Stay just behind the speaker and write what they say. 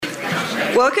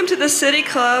Welcome to the City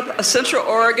Club of Central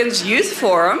Oregon's Youth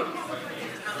Forum.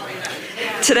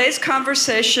 Today's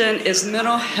conversation is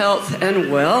mental health and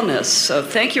wellness. So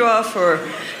thank you all for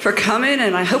coming,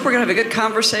 and I hope we're going to have a good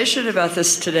conversation about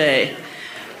this today.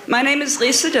 My name is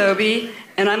Lisa Doby,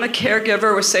 and I'm a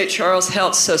caregiver with St. Charles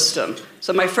Health System.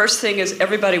 So my first thing is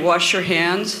everybody wash your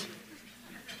hands.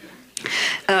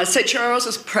 St. Charles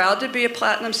is proud to be a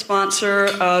platinum sponsor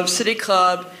of City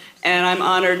Club, and I'm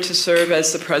honored to serve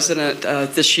as the president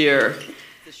this year.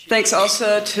 Thanks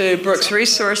also to Brooks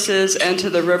Resources and to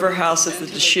the River House at the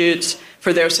Deschutes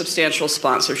for their substantial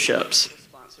sponsorships.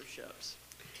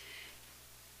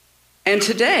 And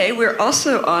today, we're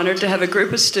also honored to have a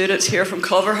group of students here from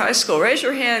Culver High School. Raise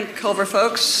your hand, Culver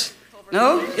folks.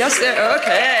 No? Yes, there?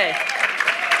 Okay.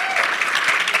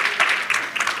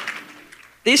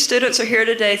 These students are here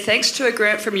today thanks to a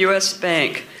grant from U.S.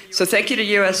 Bank. So thank you to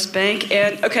U.S. Bank.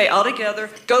 And, okay, all together,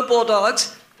 go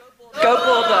Bulldogs. Go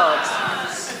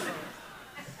Bulldogs.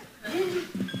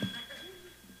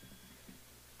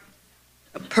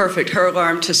 Perfect. Her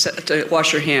alarm to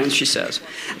wash your hands, she says.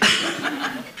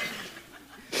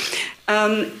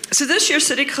 So this year's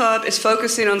City Club is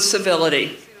focusing on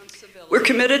civility. We're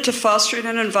committed to fostering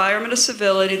an environment of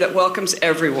civility that welcomes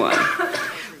everyone.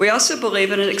 We also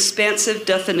believe in an expansive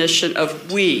definition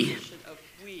of we,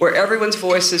 where everyone's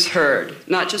voice is heard,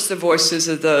 not just the voices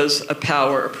of those of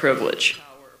power or privilege.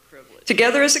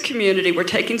 Together as a community, we're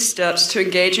taking steps to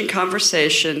engage in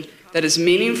conversation that is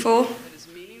meaningful,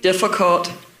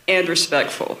 difficult, and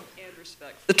respectful.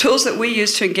 The tools that we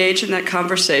use to engage in that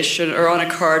conversation are on a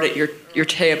card at your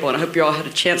table, and I hope you all had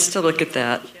a chance to look at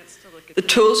that. The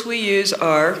tools we use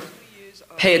are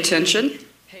pay attention,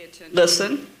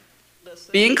 listen,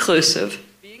 be inclusive,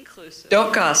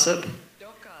 don't gossip,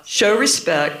 show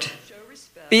respect,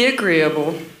 be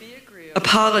agreeable,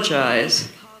 apologize,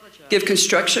 give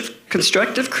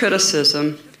constructive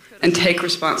criticism, and take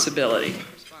responsibility.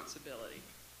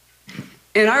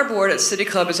 And our board at City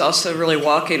Club is also really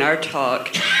walking our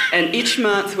talk, and each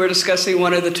month we're discussing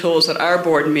one of the tools at our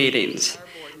board meetings.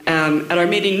 At our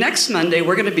meeting next Monday,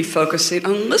 we're going to be focusing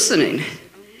on listening.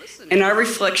 And our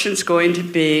reflection is going to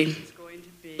be,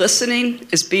 listening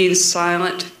is being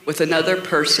silent with another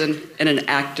person in an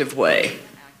active way.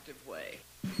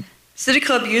 City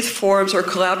Club Youth Forums are a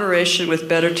collaboration with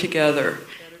Better Together.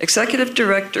 Executive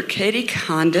Director Katie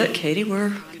Condit, Katie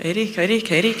over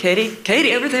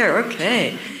there,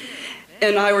 okay.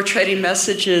 And I were trading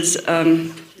messages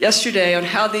yesterday on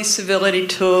how these civility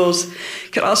tools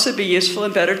could also be useful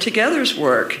in Better Together's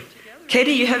work.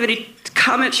 Katie, you have any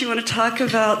comments you want to talk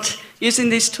about using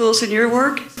these tools in your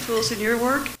work?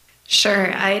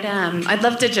 Sure. I'd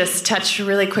love to just touch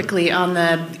really quickly on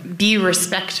the be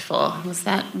respectful. Was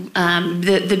that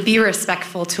the be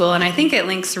respectful tool? And I think it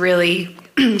links really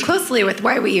closely with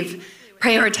why we've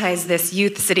prioritized this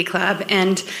Youth City Club.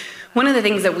 And one of the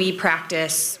things that we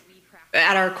practice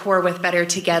at our core with Better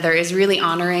Together is really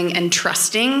honoring and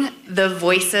trusting the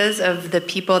voices of the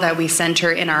people that we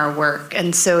center in our work.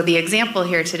 And so the example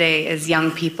here today is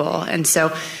young people. And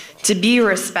so to be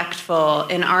respectful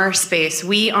in our space,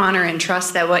 we honor and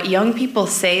trust that what young people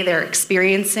say they're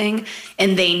experiencing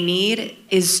and they need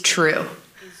is true.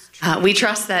 We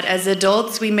trust that as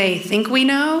adults, we may think we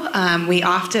know. We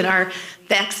often are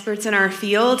the experts in our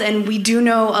field, and we do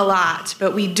know a lot,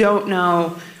 but we don't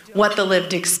know what the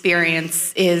lived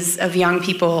experience is of young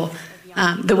people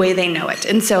the way they know it.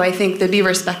 And so I think the be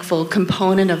respectful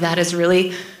component of that is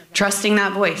really trusting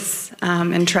that voice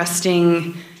and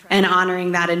trusting and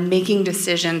honoring that and making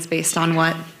decisions based on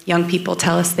what young people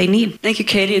tell us they need. Thank you,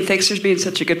 Katie, and thanks for being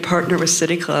such a good partner with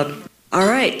City Club. All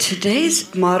right,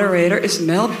 today's moderator is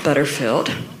Mel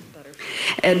Butterfield.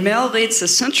 And Mel leads the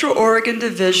Central Oregon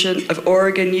Division of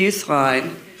Oregon Youth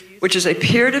Line, which is a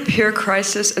peer-to-peer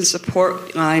crisis and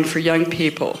support line for young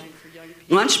people.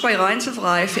 Launched by Lines of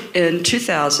Life in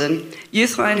 2000,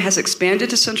 Youth Line has expanded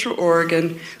to Central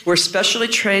Oregon, where specially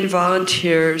trained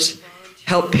volunteers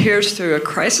help peers through a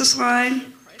crisis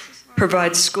line,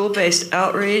 provide school-based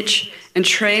outreach, and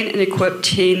train and equip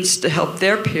teens to help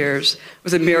their peers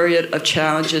with a myriad of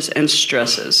challenges and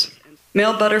stresses.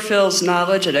 Mel Butterfield's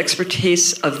knowledge and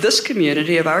expertise of this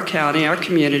community, of our county, our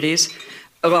communities,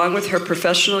 along with her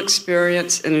professional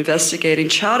experience in investigating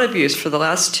child abuse for the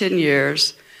last 10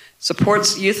 years,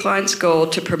 supports Youth Line's goal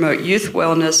to promote youth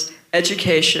wellness,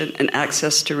 education, and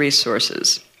access to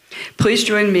resources. Please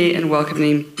join me in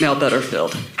welcoming Mel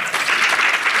Butterfield.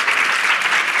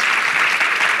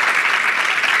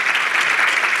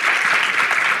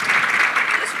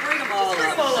 Bring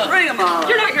them all up.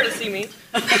 You're not here to see me.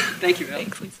 Thank you, Mel.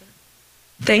 Thanks, Lisa.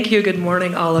 Thank you. Good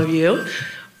morning, all of you.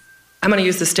 I'm going to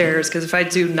use the stairs because if I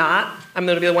do not, I'm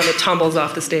going to be the one that tumbles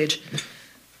off the stage.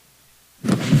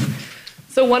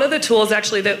 So one of the tools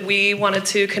actually that we wanted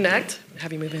to connect,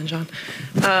 have you move in, John?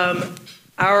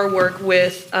 Our work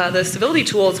with the civility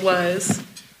tools was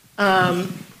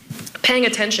paying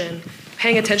attention.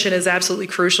 Paying attention is absolutely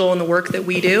crucial in the work that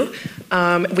we do.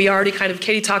 We already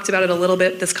Katie talked about it a little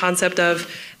bit, this concept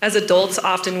of, as adults,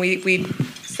 often we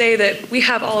say that we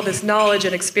have all of this knowledge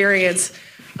and experience,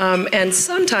 and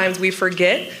sometimes we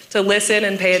forget to listen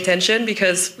and pay attention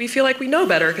because we feel like we know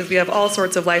better because we have all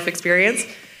sorts of life experience.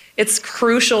 It's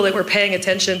crucial that we're paying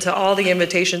attention to all the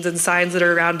invitations and signs that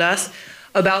are around us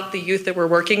about the youth that we're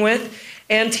working with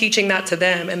and teaching that to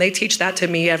them. And they teach that to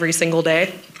me every single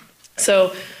day.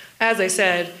 So, as I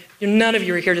said, none of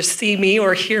you are here to see me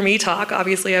or hear me talk.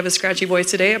 Obviously, I have a scratchy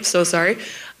voice today. I'm so sorry.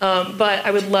 But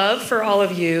I would love for all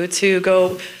of you to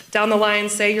go down the line,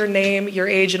 say your name, your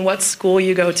age, and what school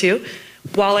you go to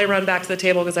while I run back to the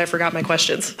table because I forgot my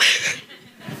questions.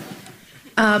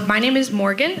 My name is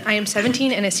Morgan. I am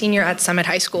 17 and a senior at Summit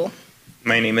High School.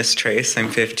 My name is Trace. I'm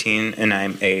 15 and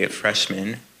I'm a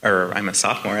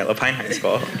sophomore at LaPine High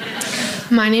School.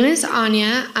 My name is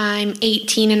Anya. I'm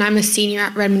 18 and I'm a senior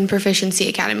at Redmond Proficiency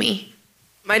Academy.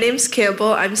 My name's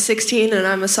Campbell. I'm 16 and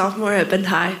I'm a sophomore at Bend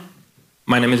High.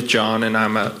 My name is John and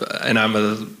I'm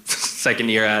a second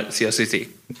year at CSCC.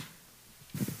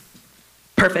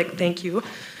 Perfect, thank you.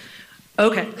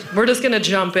 Okay, we're just gonna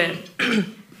jump in.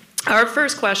 Our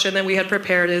first question that we had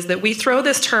prepared is that we throw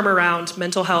this term around,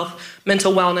 mental health,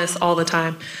 mental wellness, all the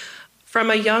time. From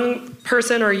a young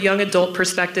person or a young adult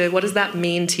perspective, what does that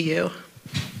mean to you?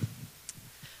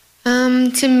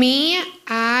 To me,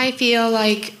 I feel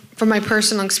like from my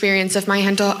personal experience, if my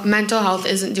mental health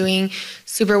isn't doing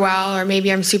super well, or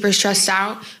maybe I'm super stressed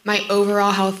out, my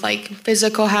overall health, like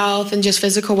physical health and just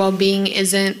physical well-being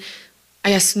isn't, I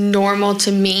guess, normal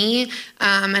to me,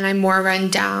 and I'm more run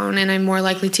down and I'm more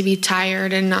likely to be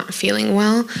tired and not feeling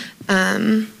well.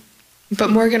 But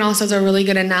Morgan also has a really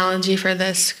good analogy for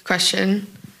this question.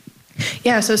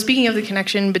 Yeah, so speaking of the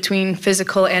connection between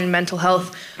physical and mental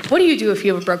health, what do you do if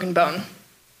you have a broken bone?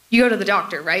 You go to the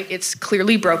doctor, right? It's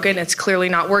clearly broken, it's clearly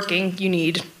not working, you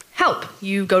need help.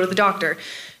 You go to the doctor.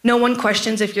 No one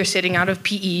questions if you're sitting out of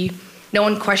PE, no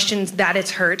one questions that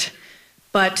it's hurt.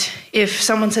 But if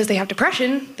someone says they have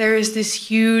depression, there is this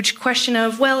huge question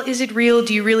of, well, is it real?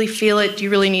 Do you really feel it? Do you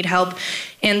really need help?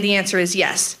 And the answer is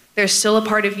yes. There's still a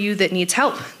part of you that needs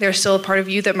help. There's still a part of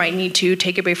you that might need to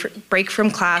take a break from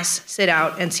class, sit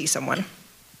out, and see someone.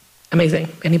 Amazing.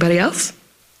 Anybody else?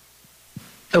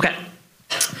 Okay.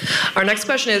 Our next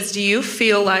question is, do you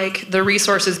feel like the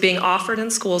resources being offered in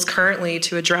schools currently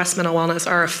to address mental wellness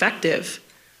are effective?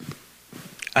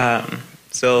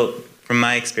 So from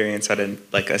my experience at a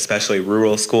especially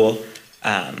rural school,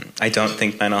 I don't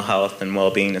think mental health and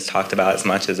well-being is talked about as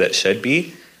much as it should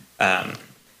be.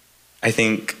 I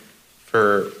think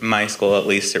for my school, at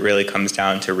least, it really comes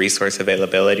down to resource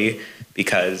availability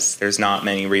because there's not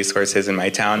many resources in my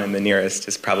town, and the nearest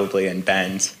is probably in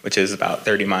Bend, which is about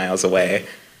 30 miles away.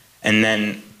 And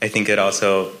then I think it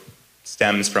also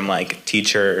stems from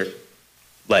teacher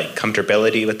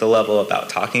comfortability with the level about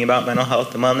talking about mental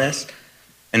health and wellness.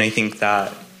 And I think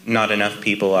that not enough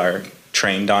people are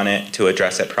trained on it to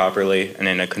address it properly and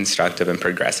in a constructive and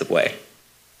progressive way.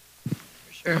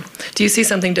 Sure. Do you see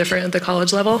something different at the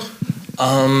college level?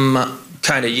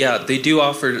 Kind of, yeah. They do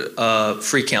offer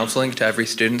free counseling to every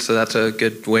student, so that's a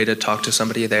good way to talk to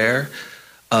somebody there.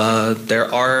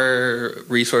 There are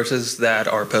resources that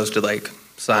are posted,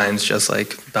 signs just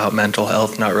about mental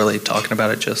health, not really talking about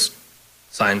it, just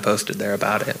sign posted there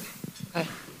about it. Okay.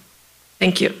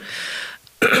 Thank you.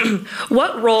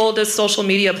 What role does social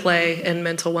media play in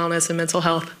mental wellness and mental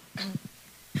health?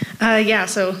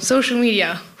 So social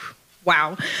media.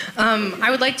 Wow. I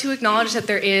would like to acknowledge that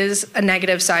there is a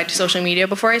negative side to social media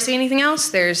before I say anything else.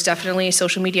 There's definitely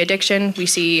social media addiction. We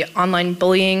see online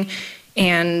bullying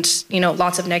and,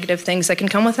 lots of negative things that can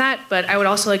come with that. But I would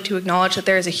also like to acknowledge that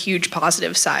there is a huge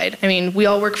positive side. I mean, we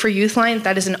all work for Youthline.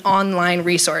 That is an online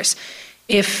resource.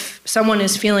 If someone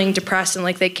is feeling depressed and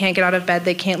they can't get out of bed,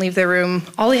 they can't leave their room,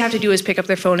 all they have to do is pick up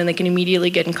their phone and they can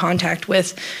immediately get in contact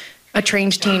with a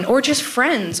trained teen or just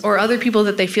friends or other people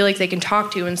that they feel like they can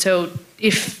talk to. And so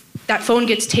if that phone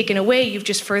gets taken away, you've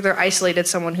just further isolated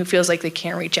someone who feels like they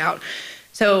can't reach out.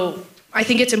 So I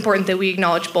think it's important that we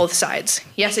acknowledge both sides.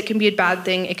 Yes, it can be a bad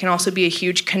thing. It can also be a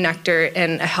huge connector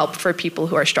and a help for people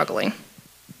who are struggling.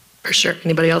 For sure.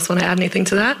 Anybody else want to add anything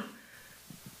to that?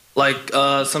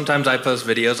 Sometimes I post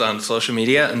videos on social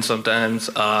media, and sometimes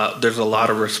there's a lot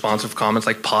of responsive comments,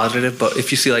 positive, but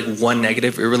if you see one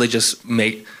negative, it really just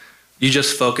you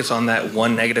just focus on that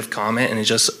one negative comment and it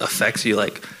just affects you.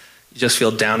 Like, you just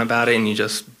feel down about it and you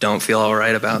just don't feel all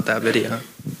right about that video.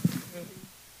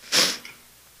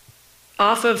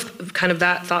 Off of kind of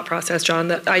that thought process, John,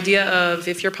 the idea of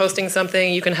if you're posting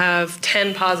something, you can have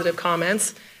 10 positive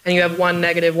comments and you have one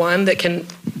negative one that can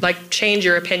like change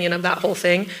your opinion of that whole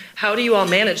thing. How do you all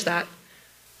manage that?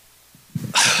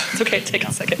 It's okay, take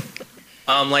a second.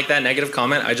 Like that negative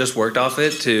comment, I just worked off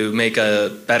it to make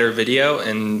a better video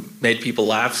and made people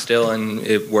laugh still, and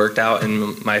it worked out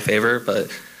in my favor,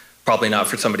 but probably not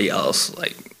for somebody else.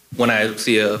 Like, when I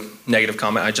see a negative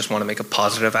comment, I just want to make a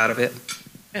positive out of it.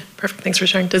 Yeah, perfect, thanks for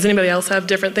sharing. Does anybody else have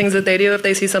different things that they do if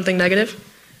they see something negative?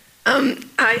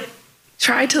 I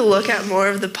try to look at more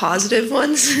of the positive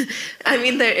ones. I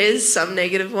mean, there is some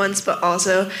negative ones, but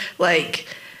also, like,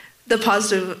 the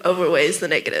positive overweighs the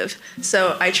negative.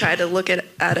 So I try to look at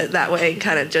it that way and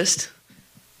kind of just,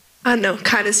 I don't know,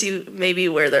 kind of see maybe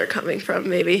where they're coming from,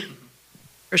 maybe.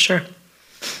 For sure.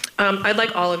 I'd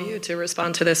like all of you to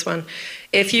respond to this one.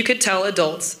 If you could tell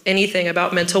adults anything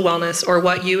about mental wellness or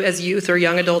what you as youth or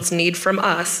young adults need from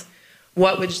us,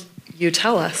 what would you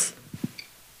tell us?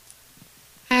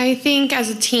 I think as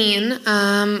a teen,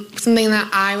 something that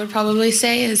I would probably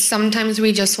say is sometimes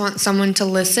we just want someone to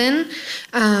listen.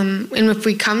 And if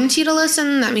we come to you to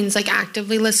listen, that means like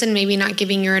actively listen, maybe not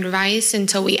giving your advice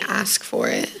until we ask for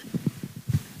it.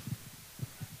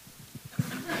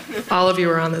 All of you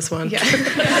are on this one. Yeah.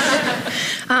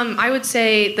 I would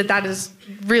say that is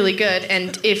really good.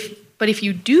 And if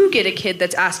you do get a kid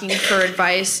that's asking for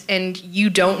advice and you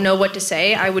don't know what to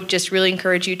say, I would just really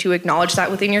encourage you to acknowledge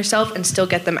that within yourself and still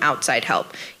get them outside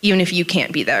help, even if you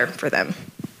can't be there for them.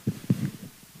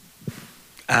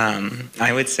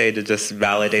 I would say to just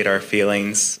validate our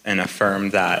feelings and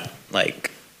affirm that,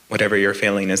 like, whatever you're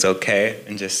feeling is okay,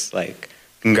 and just, like,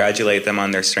 congratulate them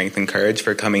on their strength and courage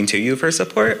for coming to you for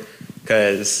support,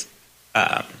 because,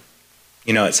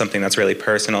 you know, it's something that's really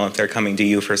personal. If they're coming to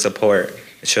you for support,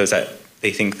 it shows that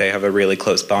they think they have a really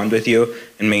close bond with you,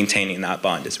 and maintaining that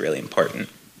bond is really important.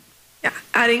 Yeah,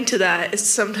 adding to that, it's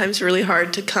sometimes really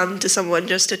hard to come to someone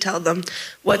just to tell them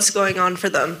what's going on for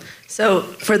them. So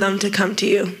for them to come to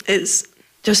you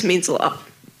just means a lot.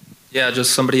 Yeah,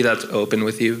 just somebody that's open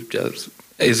with you just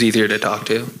is easier to talk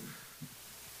to.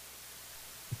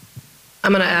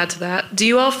 I'm going to add to that. Do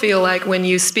you all feel like when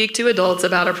you speak to adults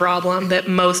about a problem that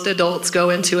most adults go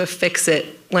into a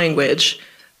fix-it language?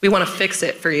 We want to fix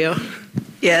it for you.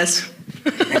 Yes.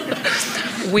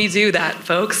 We do that,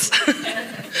 folks.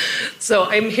 So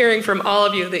I'm hearing from all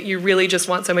of you that you really just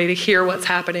want somebody to hear what's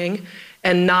happening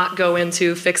and not go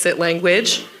into fix-it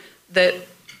language, that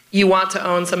you want to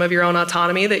own some of your own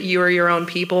autonomy, that you are your own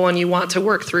people and you want to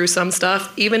work through some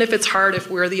stuff, even if it's hard if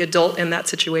we're the adult in that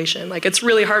situation. Like, it's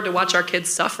really hard to watch our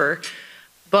kids suffer,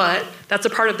 but that's a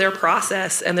part of their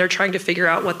process and they're trying to figure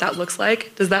out what that looks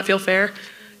like. Does that feel fair?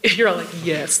 You're all like,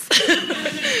 yes.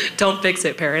 Don't fix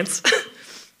it, parents.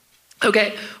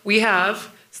 Okay, we have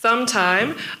some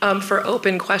time for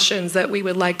open questions that we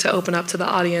would like to open up to the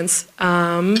audience.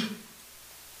 And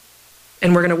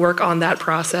we're gonna work on that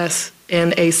process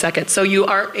in a second. So you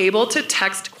are able to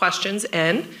text questions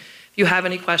in if you have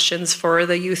any questions for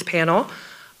the youth panel.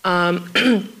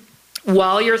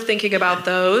 While you're thinking about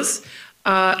those,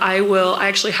 I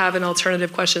actually have an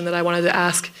alternative question that I wanted to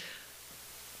ask.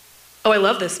 Oh, I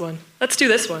love this one. Let's do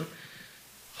this one.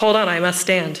 Hold on, I must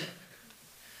stand.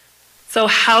 So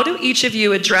how do each of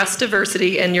you address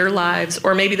diversity in your lives,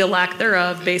 or maybe the lack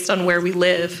thereof based on where we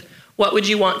live? What would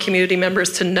you want community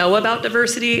members to know about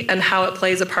diversity and how it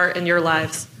plays a part in your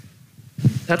lives?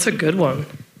 That's a good one.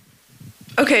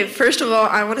 Okay, first of all,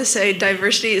 I want to say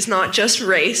diversity is not just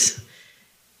race.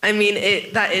 I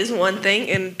mean, that is one thing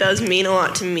and does mean a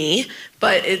lot to me,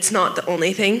 but it's not the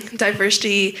only thing.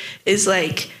 Diversity is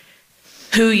like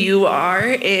who you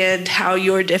are and how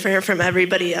you're different from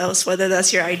everybody else, whether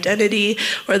that's your identity,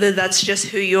 whether that's just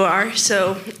who you are.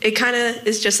 So it kind of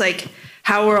is just like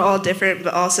how we're all different,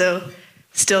 but also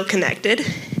still connected.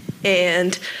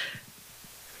 And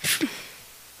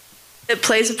it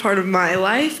plays a part of my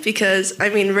life because, I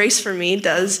mean, race for me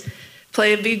does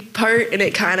play a big part, and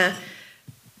it kind of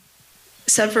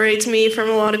separates me from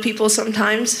a lot of people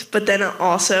sometimes, but then it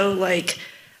also, like,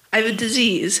 I have a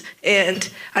disease and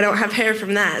I don't have hair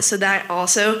from that, so that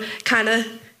also kind of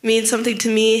means something to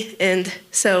me, and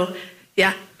so,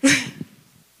 yeah.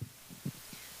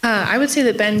 I would say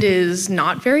that Bend is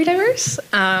not very diverse.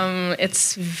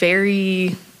 It's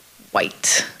very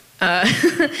white.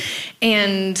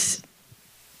 And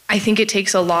I think it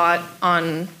takes a lot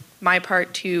on my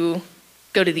part to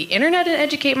go to the internet and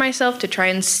educate myself to try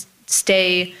and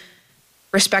stay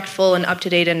respectful and up to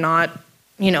date and not,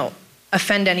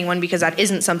 offend anyone, because that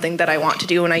isn't something that I want to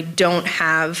do, and I don't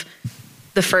have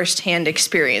the firsthand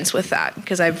experience with that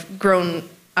because I've grown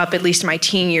up at least my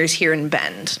teen years here in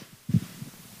Bend.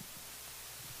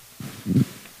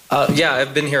 Yeah,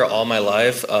 I've been here all my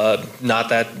life. Not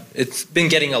that it's been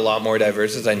getting a lot more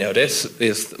diverse, as I notice.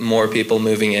 Is more people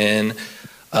moving in.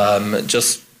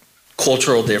 Just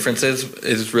cultural differences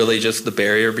is really just the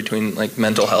barrier between like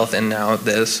mental health and now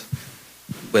this.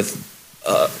 With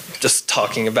just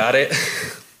talking about it.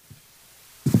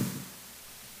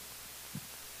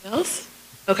 Else?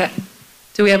 Okay.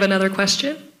 Do we have another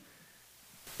question?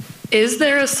 Is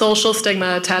there a social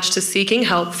stigma attached to seeking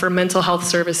help for mental health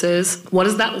services? What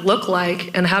does that look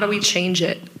like, and how do we change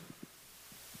it?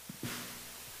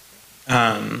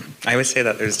 I would say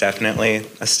that there's definitely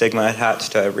a stigma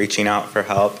attached to reaching out for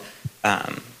help.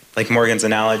 Like Morgan's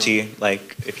analogy,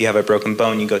 like if you have a broken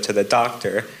bone, you go to the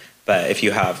doctor. But if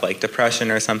you have like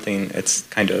depression or something, it's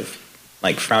kind of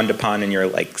like frowned upon and you're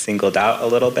like singled out a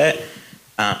little bit.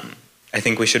 I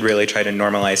think we should really try to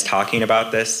normalize talking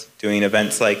about this, doing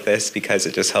events like this, because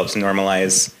it just helps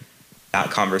normalize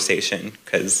that conversation,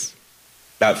 because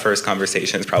that first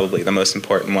conversation is probably the most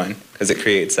important one, because it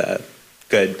creates a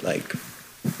good like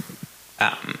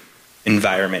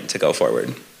environment to go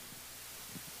forward.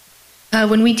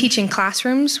 When we teach in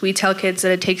classrooms, we tell kids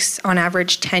that it takes on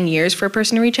average 10 years for a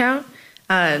person to reach out.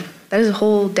 That is a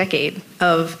whole decade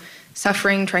of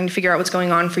suffering, trying to figure out what's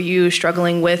going on for you,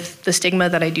 struggling with the stigma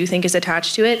that I do think is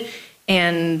attached to it.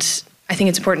 And I think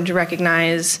it's important to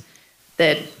recognize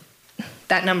that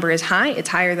that number is high. It's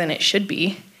higher than it should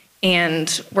be.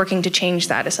 And working to change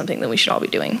that is something that we should all be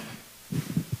doing.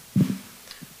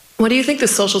 What do you think the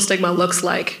social stigma looks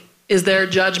like? Is there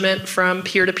judgment from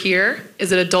peer to peer?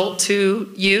 Is it adult to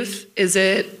youth? Is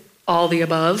it all the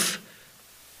above?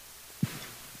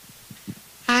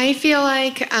 I feel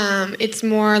like it's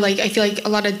more like, I feel like a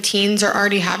lot of teens are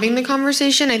already having the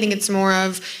conversation. I think it's more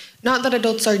of, not that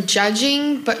adults are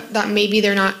judging, but that maybe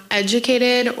they're not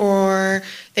educated or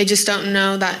they just don't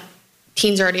know that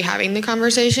teens are already having the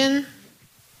conversation.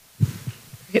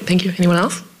 Okay, thank you. Anyone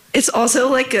else? It's also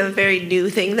like a very new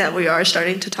thing that we are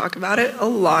starting to talk about it a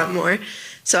lot more.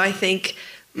 So I think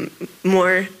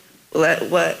more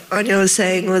what Anya was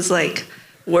saying was like,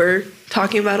 we're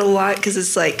talking about it a lot because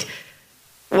it's like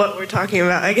what we're talking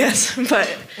about, I guess.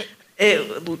 But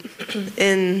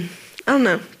I don't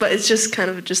know, but it's just kind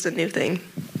of just a new thing.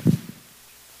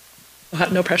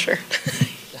 No pressure.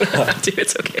 You don't have to,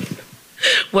 it's okay.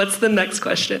 What's the next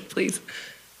question, please?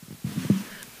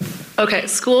 Okay,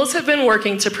 schools have been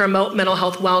working to promote mental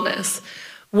health wellness.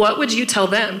 What would you tell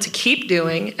them to keep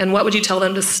doing, and what would you tell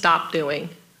them to stop doing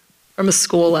from a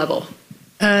school level?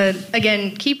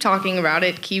 Again, keep talking about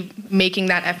it, keep making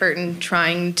that effort and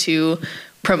trying to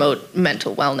promote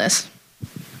mental wellness.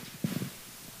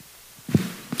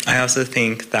 I also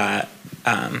think that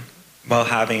while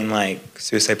having like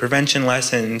suicide prevention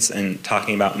lessons and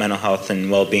talking about mental health and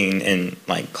well-being in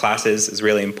like classes is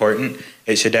really important,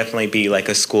 it should definitely be like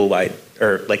a school-wide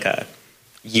or like a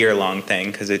year-long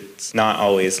thing, because it's not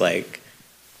always like,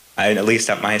 at least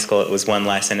at my school, it was one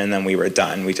lesson and then we were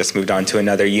done. We just moved on to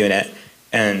another unit.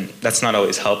 And that's not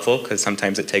always helpful, because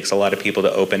sometimes it takes a lot of people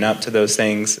to open up to those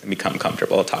things and become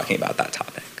comfortable talking about that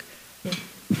topic.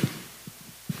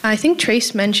 I think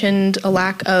Trace mentioned a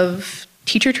lack of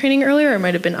teacher training earlier, or it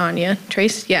might have been Anya.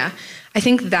 Trace? Yeah. I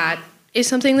think that is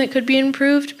something that could be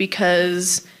improved,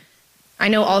 because I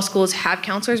know all schools have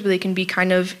counselors, but they can be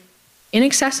kind of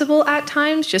inaccessible at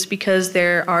times just because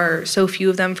there are so few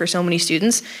of them for so many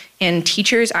students, and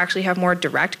teachers actually have more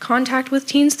direct contact with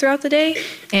teens throughout the day.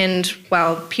 And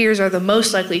while peers are the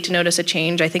most likely to notice a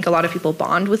change, I think a lot of people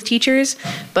bond with teachers,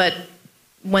 but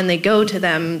when they go to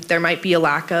them, there might be a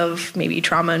lack of maybe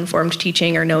trauma-informed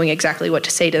teaching or knowing exactly what to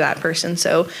say to that person.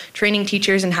 So training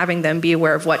teachers and having them be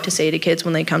aware of what to say to kids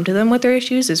when they come to them with their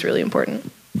issues is really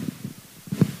important.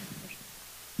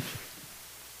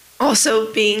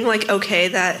 Also being like okay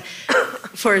that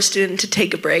for a student to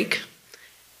take a break,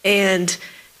 and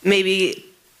maybe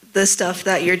the stuff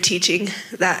that you're teaching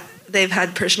that they've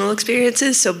had personal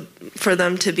experiences, so for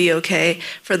them to be okay,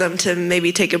 for them to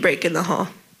maybe take a break in the hall.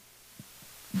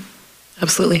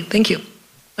 Absolutely. Thank you.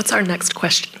 What's our next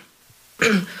question?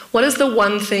 What is the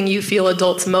one thing you feel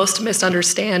adults most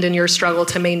misunderstand in your struggle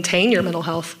to maintain your mental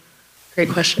health? Great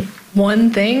question. One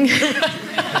thing?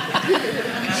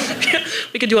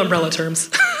 We could do umbrella terms.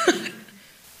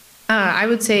 I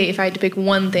would say if I had to pick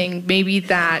one thing, maybe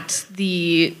that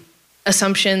the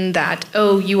assumption that,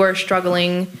 oh, you are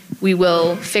struggling, we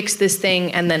will fix this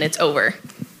thing, and then it's over.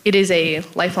 it is a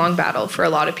lifelong battle for a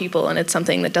lot of people, and it's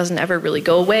something that doesn't ever really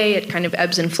go away. It kind of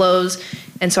ebbs and flows.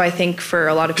 And so I think for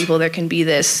a lot of people there can be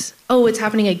this, oh, it's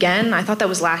happening again. I thought that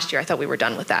was last year. I thought we were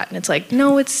done with that. And it's like,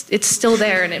 no, it's still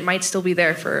there, and it might still be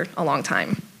there for a long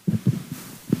time.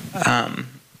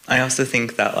 I also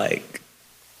think that like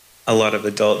a lot of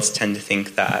adults tend to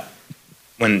think that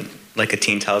when like a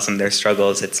teen tells them their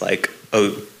struggles, it's like,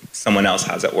 oh, someone else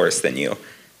has it worse than you.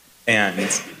 And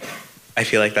I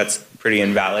feel like that's pretty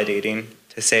invalidating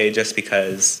to say, just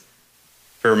because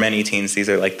for many teens, these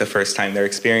are like the first time they're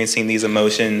experiencing these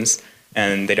emotions,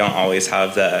 and they don't always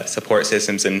have the support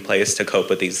systems in place to cope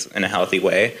with these in a healthy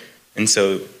way. And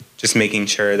so just making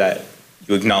sure that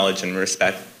you acknowledge and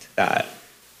respect that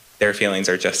their feelings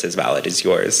are just as valid as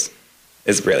yours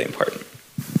is really important.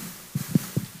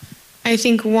 I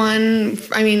think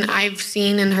I've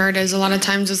seen and heard is a lot of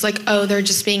times it's like, oh, they're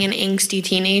just being an angsty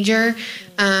teenager.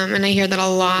 And I hear that a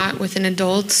lot within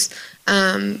adults.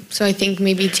 So I think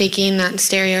maybe taking that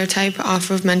stereotype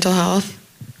off of mental health.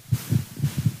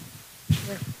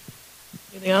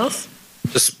 Anything else?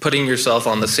 Just putting yourself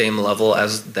on the same level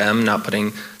as them, not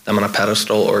putting them on a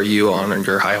pedestal or you on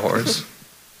your high horse.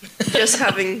 Just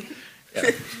having... Yeah.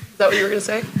 Is that what you were going to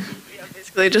say? Yeah,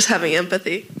 basically just having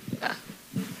empathy. Yeah.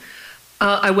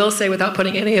 I will say, without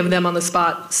putting any of them on the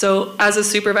spot, so as a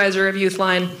supervisor of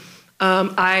Youthline,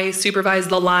 I supervise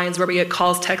the lines where we get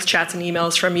calls, text, chats, and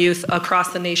emails from youth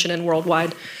across the nation and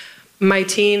worldwide. My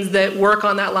teens that work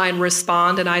on that line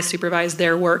respond, and I supervise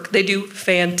their work. They do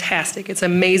fantastic. It's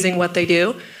amazing what they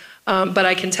do. But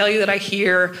I can tell you that I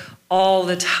hear all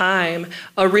the time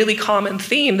a really common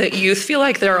theme that youth feel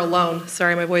like they're alone.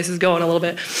 Sorry, my voice is going a little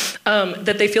bit.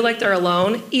 That they feel like they're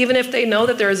alone, even if they know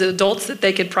that there's adults that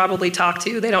they could probably talk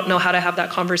to. They don't know how to have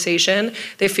that conversation.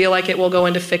 They feel like it will go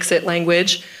into fix-it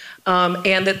language.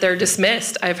 And that they're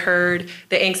dismissed. I've heard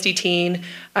the angsty teen.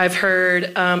 I've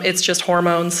heard it's just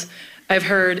hormones. I've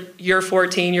heard you're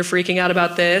 14, you're freaking out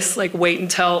about this. Like wait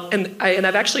until, and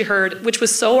I've actually heard, which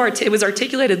was it was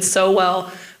articulated so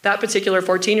well. That particular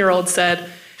 14-year-old said,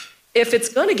 if it's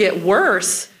going to get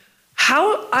worse,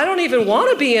 I don't even want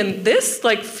to be in this.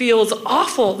 Like feels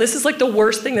awful. This is like the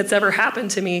worst thing that's ever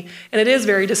happened to me. And it is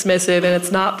very dismissive and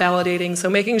it's not validating. So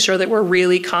making sure that we're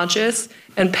really conscious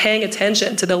and paying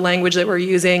attention to the language that we're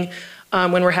using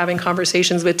when we're having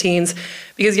conversations with teens.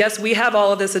 Because yes, we have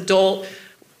all of this adult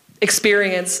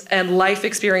experience and life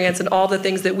experience and all the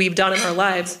things that we've done in our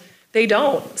lives. They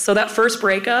don't. So that first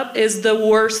breakup is the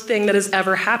worst thing that has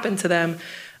ever happened to them.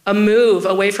 A move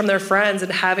away from their friends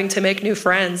and having to make new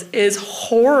friends is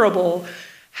horrible.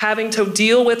 Having to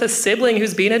deal with a sibling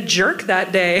who's being a jerk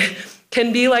that day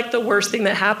can be like the worst thing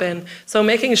that happened. So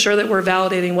making sure that we're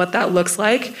validating what that looks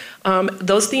like.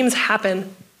 Those themes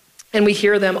happen, and we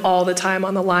hear them all the time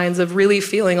on the lines of really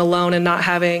feeling alone and not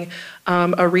having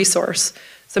a resource.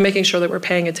 So making sure that we're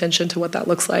paying attention to what that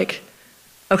looks like.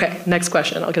 Okay, next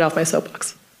question. I'll get off my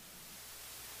soapbox.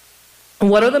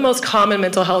 What are the most common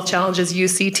mental health challenges you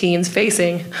see teens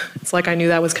facing? It's like I knew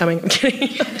that was coming. I'm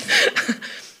kidding.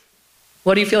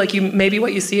 What do you feel like maybe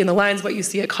what you see in the lines, what you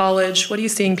see at college? What are you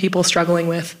seeing people struggling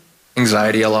with?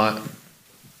 Anxiety a lot.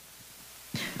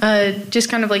 Just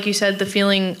kind of like you said, the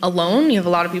feeling alone. You have a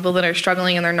lot of people that are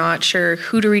struggling and they're not sure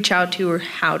who to reach out to or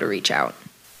how to reach out.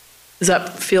 Does that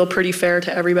feel pretty fair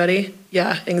to everybody?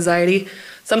 Yeah, anxiety.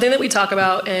 Something that we talk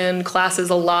about in classes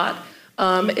a lot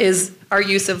is our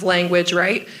use of language,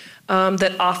 right?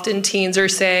 That often teens are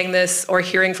saying this or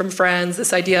hearing from friends,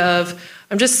 this idea of,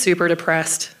 I'm just super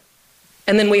depressed.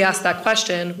 And then we ask that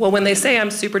question, well, when they say I'm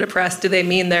super depressed, do they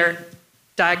mean they're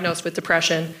diagnosed with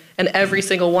depression? And every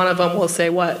single one of them will say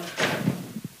what?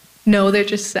 No, they're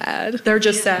just sad. They're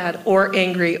just sad or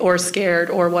angry or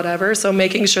scared or whatever. So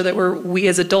making sure that we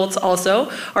as adults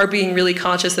also are being really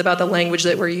conscious about the language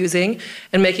that we're using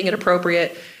and making it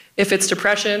appropriate. If it's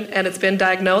depression and it's been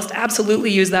diagnosed,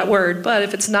 absolutely use that word. But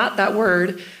if it's not that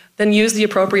word, then use the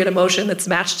appropriate emotion that's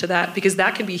matched to that, because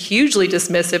that can be hugely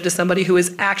dismissive to somebody who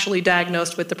is actually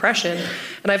diagnosed with depression.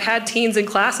 And I've had teens in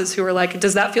classes who are like,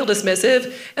 does that feel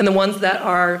dismissive? And the ones that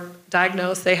are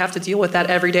diagnosed, they have to deal with that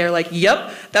every day, are like,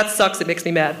 yep, that sucks, it makes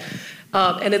me mad.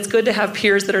 And it's good to have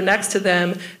peers that are next to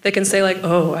them that can say like,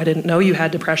 oh, I didn't know you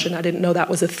had depression. I didn't know that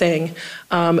was a thing,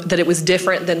 that it was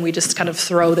different than we just kind of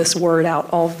throw this word out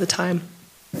all the time.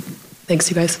 Thanks,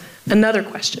 you guys. Another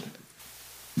question.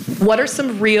 What are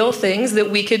some real things that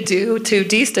we could do to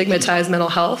destigmatize mental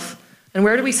health? And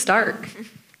where do we start?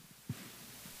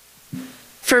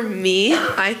 For me,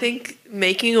 I think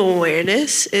making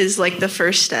awareness is like the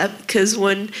first step, because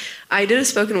when I did a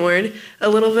spoken word a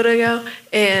little bit ago,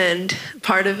 and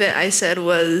part of it I said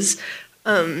was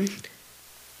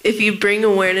if you bring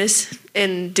awareness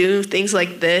and do things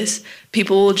like this,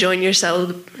 people will join your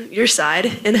side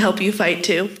and help you fight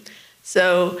too.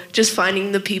 So just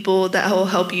finding the people that will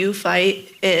help you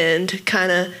fight and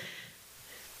kind of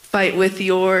fight with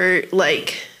your,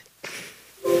 like,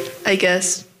 I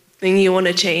guess, thing you want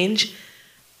to change,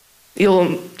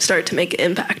 you'll start to make an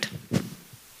impact.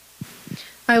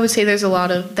 I would say there's a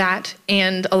lot of that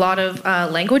and a lot of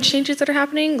language changes that are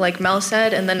happening, like Mel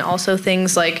said, and then also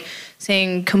things like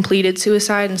saying completed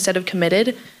suicide instead of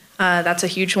committed. That's a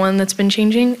huge one that's been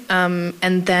changing.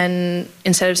 And then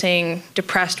instead of saying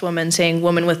depressed woman, saying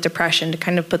woman with depression to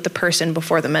kind of put the person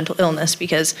before the mental illness,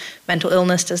 because mental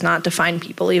illness does not define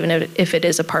people, even if it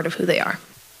is a part of who they are.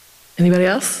 Anybody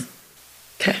else?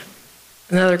 Okay.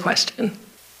 Another question.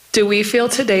 Do we feel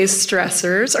today's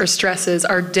stressors or stresses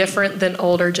are different than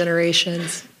older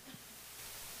generations?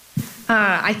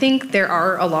 I think there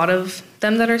are a lot of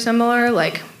them that are similar,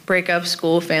 like breakup,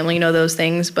 school, family, those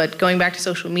things. But going back to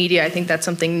social media, I think that's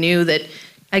something new that,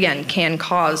 again, can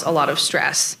cause a lot of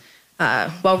stress.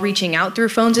 While reaching out through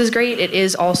phones is great, it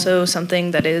is also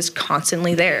something that is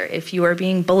constantly there. If you are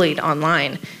being bullied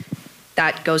online,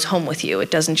 that goes home with you.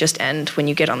 It doesn't just end when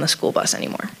you get on the school bus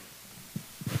anymore.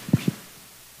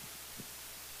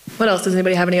 What else? Does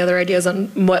anybody have any other ideas on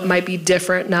what might be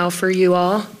different now for you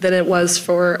all than it was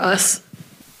for us?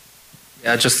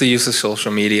 Yeah, just the use of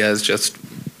social media has just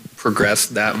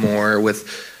progressed that more with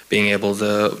being able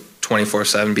to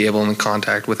 24/7 be able in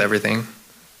contact with everything.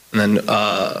 And then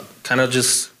kind of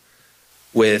just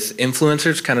with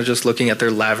influencers, kind of just looking at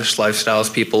their lavish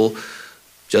lifestyles, people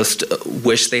just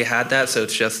wish they had that. So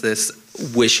it's just this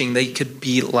wishing they could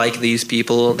be like these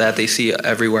people that they see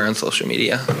everywhere on social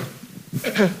media.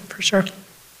 For sure.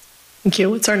 Thank you.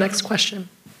 What's our next question?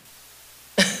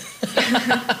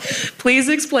 Please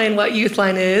explain what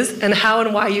Youthline is and how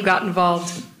and why you got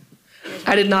involved.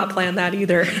 I did not plan that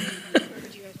either.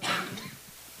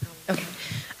 Okay.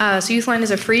 So Youthline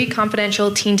is a free,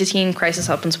 confidential teen-to-teen crisis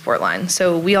help and support line.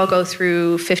 So we all go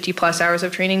through 50-plus hours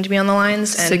of training to be on the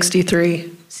lines. And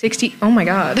 63. 60, oh my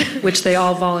God. Which they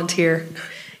all volunteer.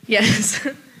 Yes.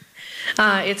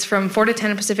 It's from 4 to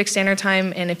 10 Pacific Standard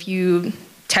Time, and if you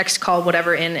text, call,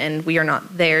 whatever in, and we are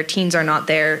not there, teens are not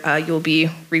there, you'll be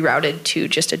rerouted to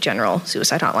just a general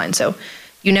suicide hotline. So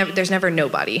there's never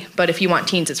nobody, but if you want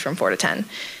teens, it's from 4 to 10.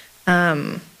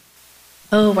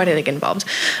 Why did I get involved?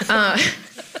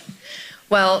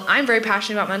 Well, I'm very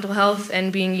passionate about mental health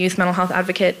and being a youth mental health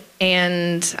advocate,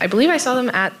 and I believe I saw them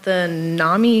at the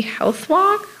NAMI Health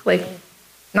Walk, like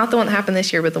not the one that happened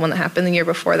this year, but the one that happened the year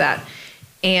before that.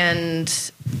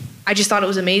 And I just thought it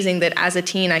was amazing that as a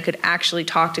teen, I could actually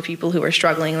talk to people who were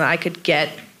struggling, that I could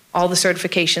get all the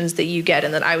certifications that you get,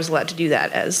 and that I was allowed to do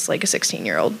that as like a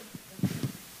 16-year-old.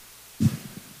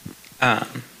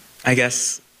 I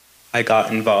guess I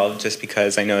got involved just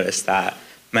because I noticed that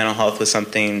mental health was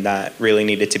something that really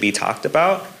needed to be talked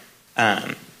about.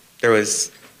 There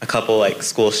was a couple like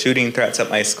school shooting threats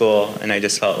at my school, and I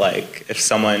just felt like if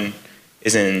someone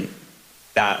is in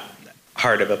that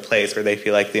hard of a place where they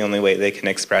feel like the only way they can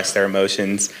express their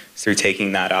emotions is through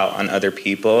taking that out on other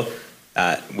people,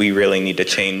 that we really need to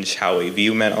change how we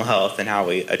view mental health and how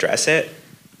we address it.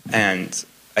 And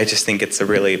I just think it's a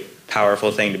really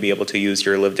powerful thing to be able to use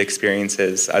your lived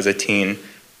experiences as a teen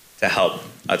to help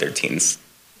other teens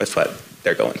with what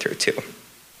they're going through too.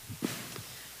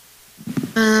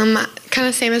 Kind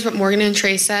of same as what Morgan and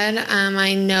Trey said.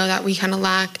 I know that we kind of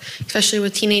lack, especially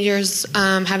with teenagers,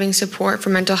 having support for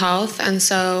mental health. And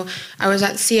so I was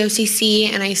at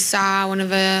COCC and I saw one of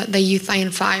the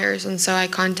Youthline flyers, and so I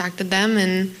contacted them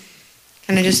and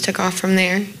kind of just took off from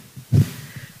there.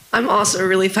 I'm also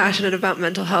really passionate about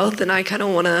mental health, and I kind of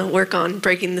want to work on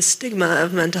breaking the stigma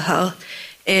of mental health.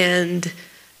 And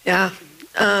yeah,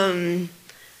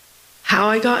 how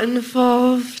I got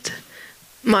involved,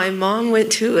 my mom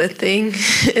went to a thing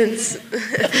and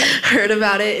heard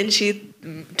about it, and she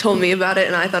told me about it,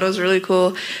 and I thought it was really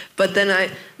cool. But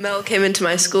then Mel came into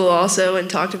my school also and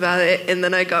talked about it, and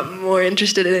then I got more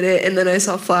interested in it, and then I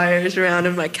saw flyers around,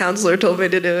 and my counselor told me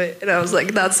to do it, and I was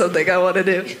like, that's something I want to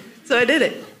do. So I did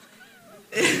it.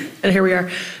 And here we are.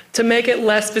 To make it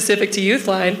less specific to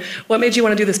Youthline, what made you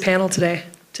want to do this panel today,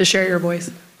 to share your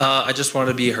voice? I just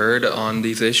wanted to be heard on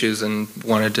these issues and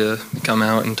wanted to come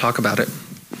out and talk about it.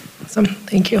 Awesome.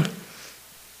 Thank you.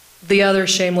 The other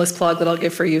shameless plug that I'll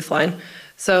give for Youthline.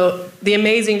 So the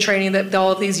amazing training that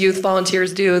all of these youth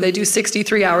volunteers do, they do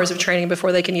 63 hours of training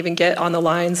before they can even get on the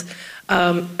lines.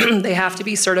 They have to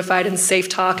be certified in Safe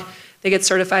Talk. They get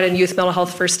certified in youth mental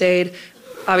health first aid.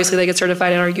 Obviously, they get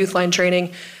certified in our Youthline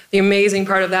training. The amazing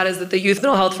part of that is that the youth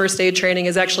mental health first aid training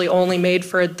is actually only made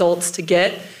for adults to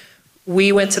get.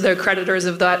 We went to the accreditors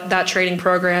of that training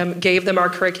program, gave them our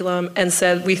curriculum, and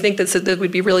said, we think that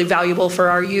would be really valuable for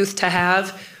our youth to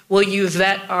have. Will you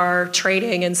vet our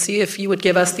training and see if you would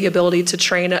give us the ability to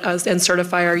train us and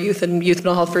certify our youth in youth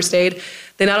mental health first aid?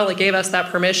 They not only gave us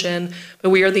that permission,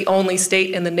 but we are the only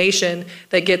state in the nation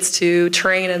that gets to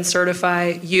train and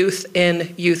certify youth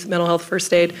in youth mental health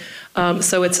first aid.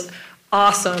 So it's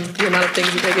awesome, the amount of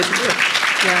things that they get to do.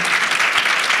 Yeah.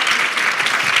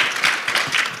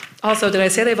 Also, did I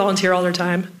say they volunteer all their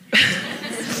time?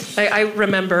 I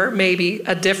remember maybe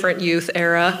a different youth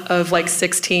era of like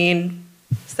 16,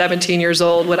 17 years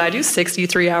old. Would I do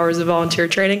 63 hours of volunteer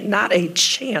training? Not a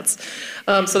chance.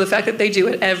 So the fact that they do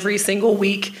it every single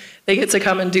week, they get to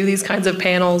come and do these kinds of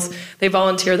panels, they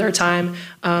volunteer their time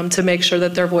to make sure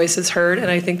that their voice is heard, and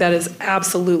I think that is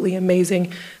absolutely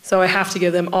amazing. So I have to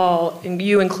give them all, and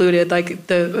you included,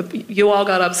 you all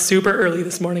got up super early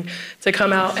this morning to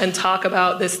come out and talk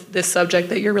about this subject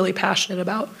that you're really passionate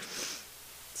about.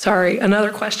 Sorry,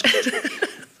 another question.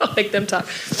 I'll make them talk.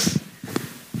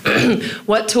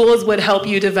 What tools would help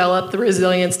you develop the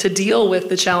resilience to deal with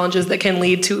the challenges that can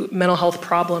lead to mental health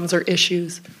problems or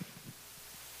issues?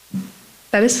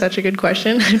 That is such a good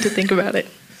question. I have to think about it.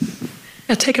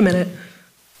 Yeah, take a minute.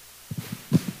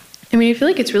 I mean, I feel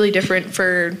like it's really different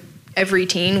for every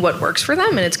teen what works for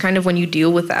them, and it's kind of when you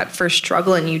deal with that first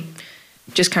struggle and you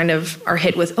just kind of are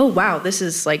hit with, oh wow, this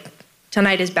is like,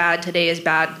 tonight is bad, today is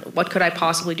bad, what could I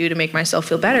possibly do to make myself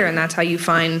feel better? And that's how you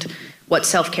find what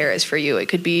self-care is for you. It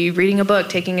could be reading a book,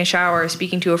 taking a shower,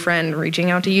 speaking to a friend, reaching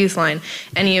out to Youthline,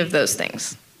 any of those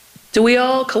things. Do we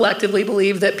all collectively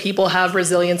believe that people have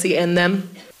resiliency in them,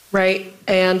 right?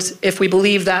 And if we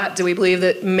believe that, do we believe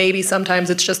that maybe sometimes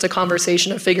it's just a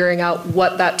conversation of figuring out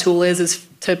what that tool is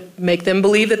to make them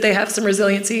believe that they have some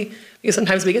resiliency? Because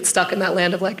sometimes we get stuck in that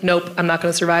land of like, nope, I'm not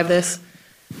going to survive this.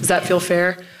 Does that feel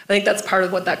fair? I think that's part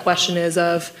of what that question is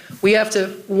of, we have to,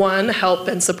 one, help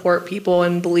and support people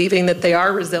in believing that they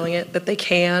are resilient, that they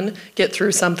can get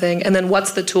through something, and then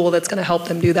what's the tool that's going to help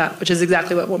them do that, which is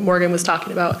exactly what Morgan was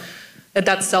talking about,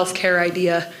 that self-care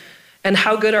idea. And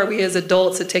how good are we as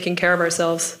adults at taking care of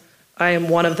ourselves? I am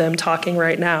one of them talking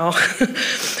right now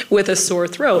with a sore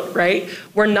throat, right?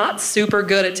 We're not super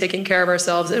good at taking care of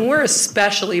ourselves, and we're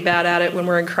especially bad at it when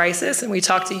we're in crisis, and we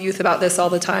talk to youth about this all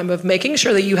the time, of making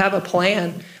sure that you have a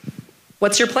plan.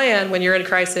 What's your plan when you're in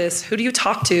crisis? Who do you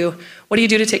talk to? What do you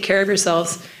do to take care of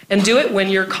yourselves? And do it when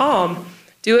you're calm.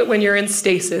 Do it when you're in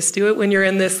stasis. Do it when you're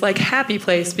in this like happy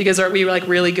place, because aren't we like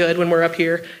really good when we're up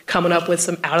here coming up with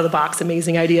some out-of-the-box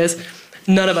amazing ideas?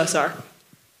 None of us are.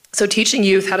 So teaching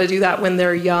youth how to do that when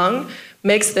they're young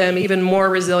makes them even more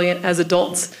resilient as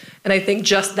adults. And I think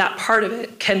just that part of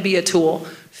it can be a tool.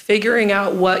 Figuring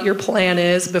out what your plan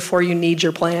is before you need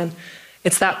your plan.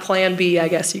 It's that plan B, I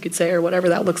guess you could say, or whatever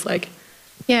that looks like.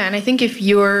 Yeah, and I think if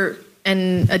you're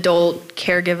an adult,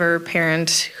 caregiver,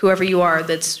 parent, whoever you are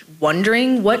that's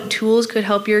wondering what tools could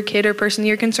help your kid or person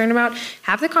you're concerned about,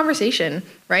 have the conversation,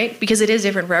 right? Because it is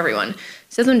different for everyone.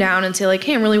 Sit them down and say like,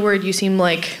 hey, I'm really worried, you seem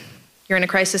like you're in a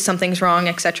crisis, something's wrong,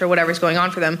 etc., whatever's going on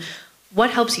for them.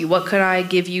 What helps you? What could I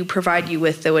give you, provide you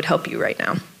with that would help you right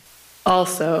now?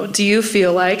 Also, do you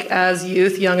feel like as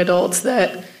youth, young adults,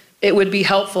 that it would be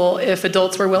helpful if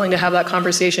adults were willing to have that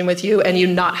conversation with you and you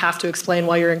not have to explain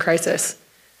why you're in crisis?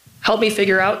 Help me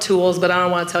figure out tools, but I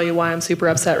don't want to tell you why I'm super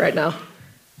upset right now.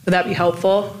 Would that be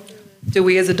helpful? Do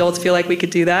we as adults feel like we could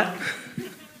do that?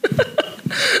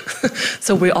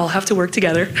 So we all have to work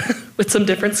together with some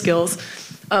different skills.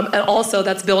 And also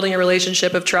that's building a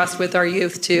relationship of trust with our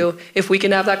youth too. If we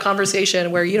can have that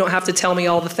conversation where you don't have to tell me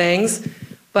all the things,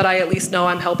 but I at least know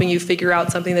I'm helping you figure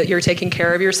out something that you're taking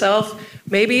care of yourself,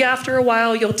 maybe after a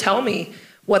while you'll tell me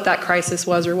what that crisis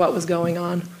was or what was going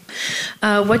on.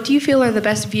 What do you feel are the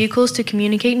best vehicles to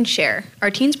communicate and share?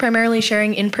 Are teens primarily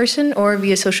sharing in person or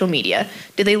via social media?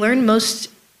 Do they learn most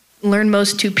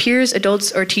to peers,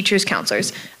 adults, or teachers,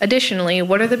 counselors? Additionally,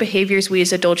 what are the behaviors we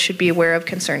as adults should be aware of,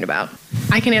 concerned about?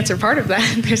 I can answer part of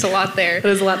that. There's a lot there.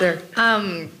 There's a lot there.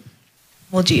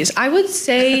 Well, geez, I would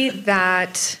say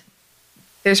that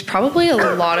there's probably a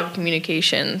lot of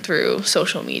communication through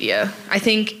social media. I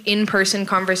think in-person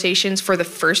conversations for the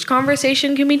first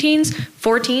conversation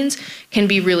for teens can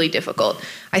be really difficult.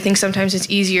 I think sometimes it's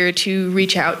easier to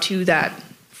reach out to that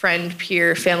friend,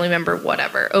 peer, family member,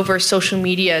 whatever, over social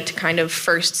media to kind of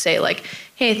first say like,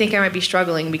 hey, I think I might be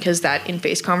struggling, because that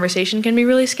in-face conversation can be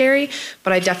really scary.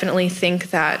 But I definitely think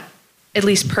that, at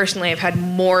least personally, I've had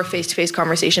more face-to-face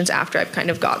conversations after I've kind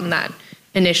of gotten that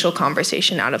initial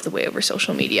conversation out of the way over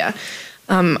social media.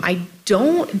 I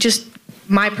don't, just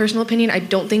my personal opinion, I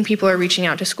don't think people are reaching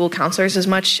out to school counselors as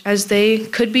much as they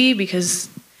could be, because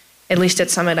at least at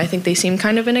Summit, I think they seem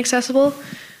kind of inaccessible.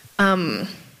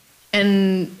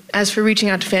 And as for reaching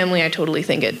out to family, I totally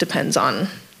think it depends on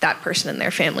that person and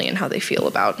their family and how they feel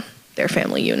about their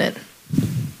family unit.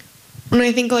 And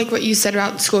I think like what you said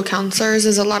about school counselors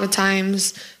is a lot of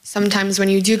times, sometimes when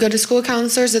you do go to school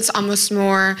counselors, it's almost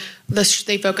more,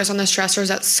 they focus on the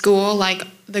stressors at school, like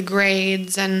the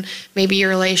grades and maybe your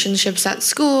relationships at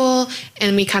school,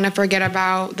 and we kind of forget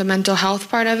about the mental health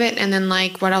part of it and then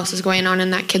like what else is going on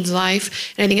in that kid's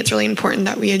life. And I think it's really important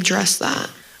that we address that.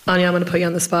 Anya, I'm going to put you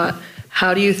on the spot.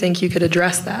 How do you think you could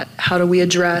address that? How do we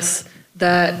address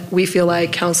that we feel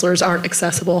like counselors aren't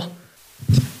accessible?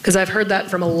 Because I've heard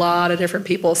that from a lot of different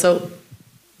people. So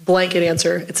blanket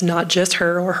answer, it's not just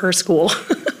her or her school.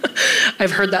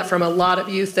 I've heard that from a lot of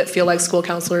youth that feel like school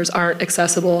counselors aren't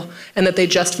accessible and that they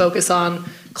just focus on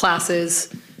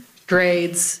classes,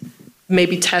 grades,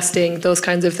 maybe testing, those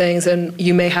kinds of things, and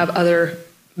you may have other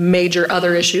major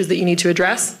other issues that you need to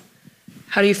address.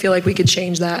 How do you feel like we could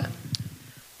change that?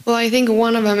 Well, I think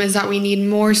one of them is that we need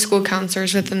more school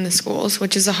counselors within the schools,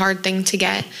 which is a hard thing to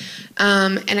get.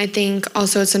 And I think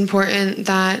also it's important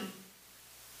that,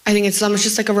 I think it's almost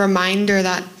just like a reminder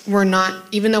that we're not,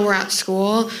 even though we're at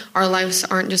school, our lives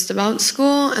aren't just about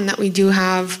school, and that we do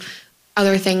have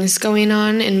other things going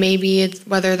on. And maybe it's,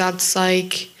 whether that's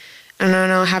like, I don't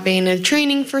know, having a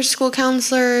training for school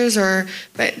counselors,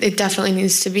 but it definitely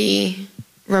needs to be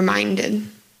reminded.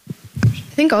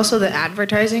 I think also the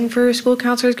advertising for school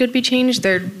counselors could be changed.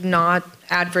 They're not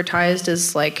advertised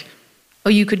as like, oh,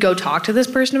 you could go talk to this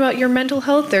person about your mental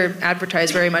health. They're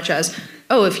advertised very much as,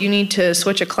 oh, if you need to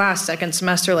switch a class second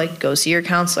semester, like go see your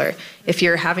counselor. If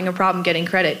you're having a problem getting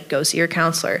credit, go see your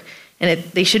counselor. And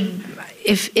they should,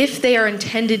 if they are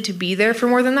intended to be there for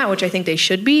more than that, which I think they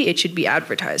should be, it should be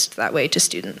advertised that way to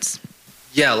students.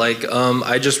 Yeah, like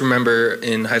I just remember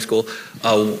in high school,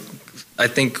 I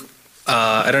think,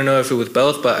 I don't know if it was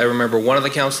both, but I remember one of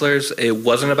the counselors, it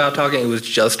wasn't about talking, it was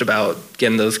just about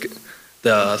getting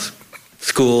the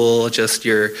school, just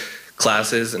your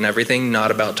classes and everything,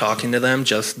 not about talking to them,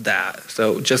 just that.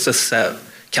 So just a set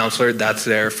counselor that's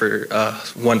there for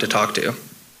one to talk to.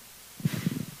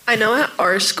 I know at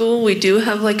our school we do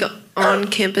have like an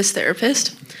on-campus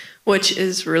therapist, which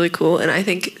is really cool, and I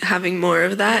think having more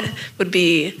of that would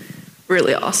be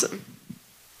really awesome.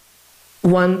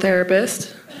 One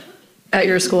therapist at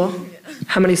your school?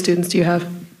 How many students do you have?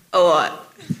 A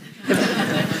lot.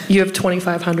 You have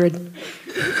 2,500.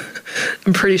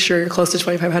 I'm pretty sure you're close to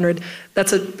 2,500.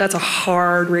 That's a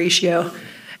hard ratio.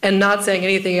 And not saying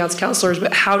anything against counselors,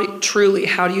 but how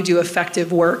do you do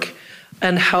effective work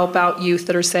and help out youth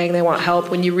that are saying they want help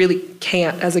when you really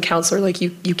can't as a counselor? Like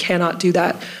you cannot do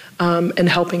that and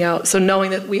helping out. So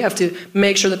knowing that we have to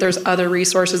make sure that there's other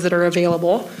resources that are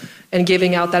available and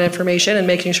giving out that information and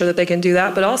making sure that they can do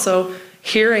that, but also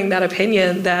hearing that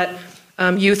opinion that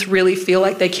youth really feel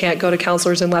like they can't go to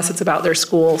counselors unless it's about their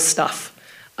school stuff.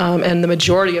 And the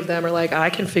majority of them are like, I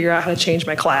can figure out how to change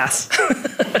my class.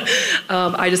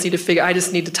 I just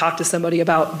need to talk to somebody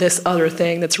about this other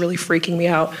thing that's really freaking me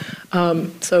out.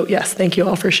 So yes, thank you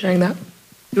all for sharing that.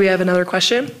 Do we have another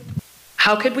question?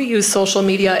 How could we use social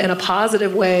media in a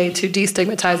positive way to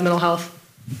destigmatize mental health?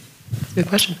 Good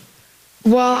question.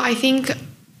 Well, I think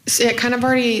it kind of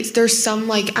already, there's some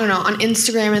like, I don't know, on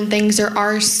Instagram and things, there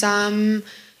are some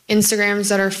Instagrams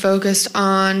that are focused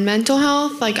on mental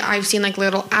health. Like I've seen like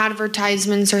little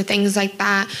advertisements or things like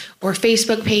that, or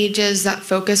Facebook pages that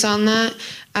focus on that.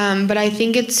 But I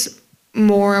think it's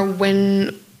more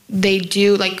when they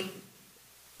do, like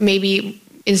maybe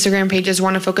Instagram pages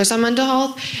want to focus on mental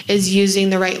health, is using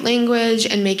the right language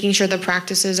and making sure the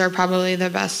practices are probably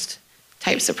the best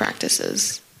types of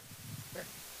practices.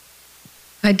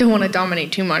 I don't want to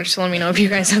dominate too much, so let me know if you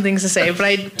guys have things to say. But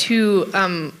I had two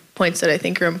points that I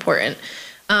think are important.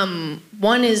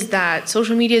 One is that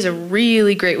social media is a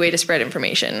really great way to spread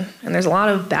information, and there's a lot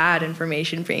of bad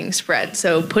information being spread.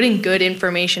 So putting good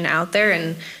information out there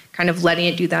and kind of letting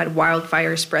it do that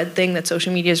wildfire spread thing that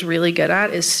social media is really good at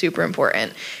is super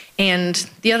important. And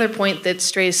the other point that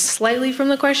strays slightly from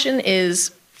the question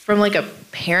is from like a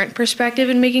parent perspective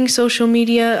in making social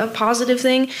media a positive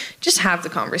thing, just have the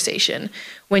conversation.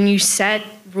 When you set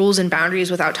rules and boundaries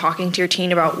without talking to your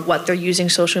teen about what they're using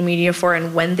social media for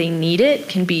and when they need it,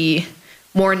 can be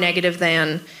more negative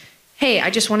than, hey, I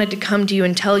just wanted to come to you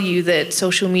and tell you that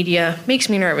social media makes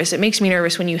me nervous. It makes me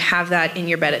nervous when you have that in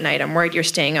your bed at night. I'm worried you're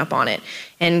staying up on it.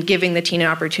 And giving the teen an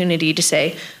opportunity to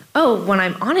say, oh, when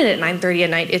I'm on it at 9:30 at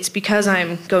night, it's because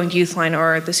I'm going to Youthline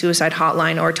or the suicide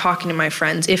hotline or talking to my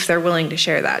friends if they're willing to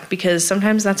share that, because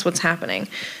sometimes that's what's happening.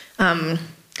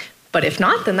 But if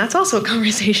not, then that's also a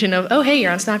conversation of, oh, hey,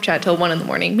 you're on Snapchat till 1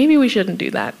 a.m. Maybe we shouldn't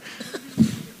do that.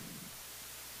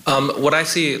 What I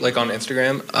see like on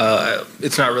Instagram,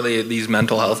 it's not really these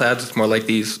mental health ads. It's more like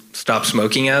these stop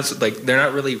smoking ads. Like they're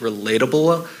not really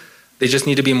relatable. They just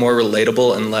need to be more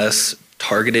relatable and less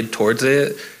targeted towards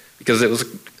it, because it was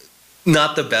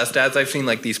not the best ads I've seen,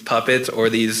 like these puppets or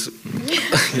these,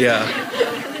 yeah,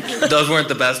 those weren't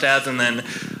the best ads. And then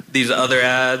these other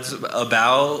ads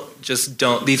about just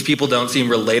don't, these people don't seem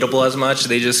relatable as much.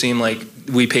 They just seem like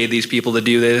we paid these people to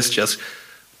do this, just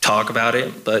talk about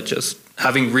it. But just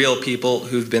having real people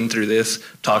who've been through this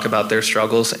talk about their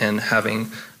struggles and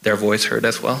having their voice heard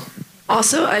as well.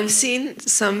 Also, I've seen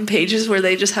some pages where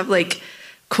they just have like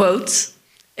quotes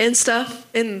and stuff,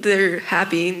 and they're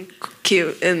happy and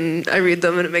cute, and I read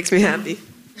them and it makes me happy.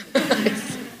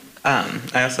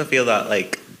 I also feel that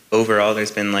like overall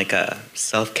there's been like a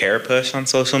self-care push on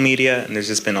social media, and there's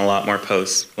just been a lot more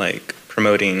posts like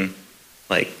promoting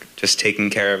like just taking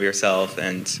care of yourself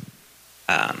and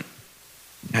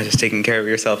just taking care of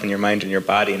yourself and your mind and your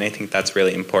body. And I think that's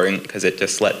really important because it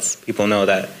just lets people know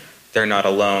that they're not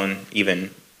alone, even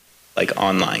like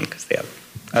online, because they have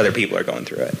other people are going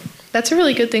through it. That's a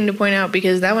really good thing to point out,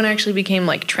 because that one actually became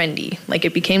like trendy. Like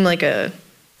it became like a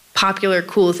popular,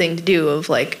 cool thing to do of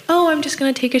like, oh, I'm just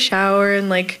going to take a shower and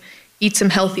like eat some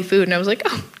healthy food. And I was like,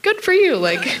 oh, good for you.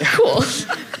 Like, cool.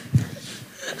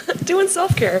 Doing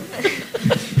self-care.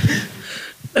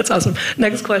 That's awesome.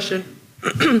 Next question.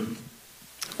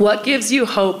 What gives you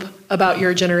hope about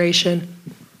your generation?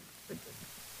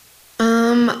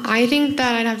 I think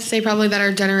that I'd have to say probably that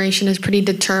our generation is pretty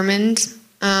determined,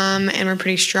 and we're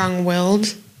pretty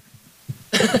strong-willed.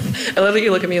 I love that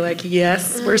you look at me like,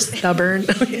 yes, we're stubborn.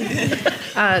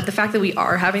 The fact that we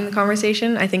are having the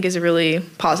conversation, I think, is a really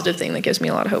positive thing that gives me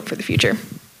a lot of hope for the future.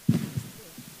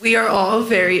 We are all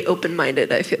very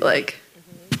open-minded, I feel like.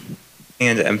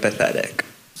 And empathetic.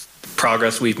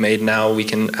 Progress we've made now, we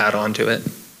can add on to it.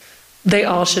 They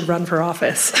all should run for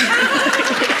office.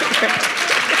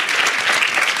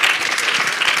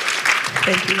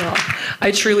 Thank you all.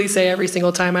 I truly say every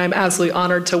single time I'm absolutely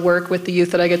honored to work with the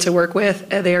youth that I get to work with.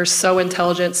 They are so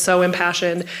intelligent, so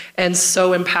impassioned, and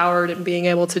so empowered in being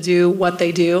able to do what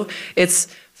they do. It's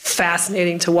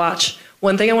fascinating to watch.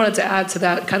 One thing I wanted to add to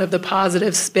that, kind of the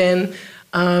positive spin,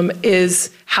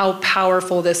 is how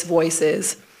powerful this voice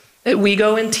is. We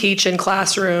go and teach in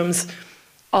classrooms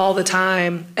all the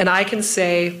time, and I can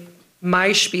say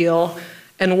my spiel,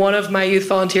 and one of my youth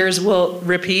volunteers will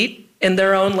repeat in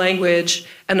their own language,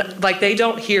 and like they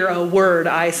don't hear a word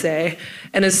I say.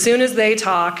 And as soon as they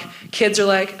talk, kids are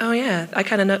like, oh yeah, I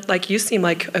kind of know, like you seem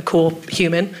like a cool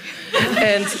human.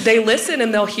 And they listen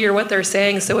and they'll hear what they're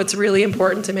saying. So it's really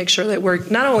important to make sure that we're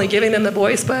not only giving them the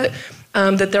voice, but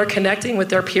that they're connecting with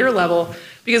their peer level.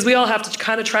 Because we all have to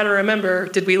kind of try to remember,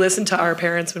 did we listen to our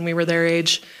parents when we were their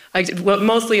age?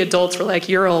 Mostly adults were like,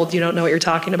 you're old, you don't know what you're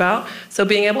talking about. So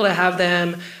being able to have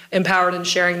them empowered and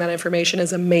sharing that information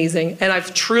is amazing. And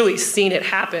I've truly seen it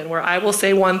happen where I will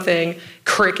say one thing,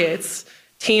 crickets,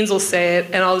 teens will say it,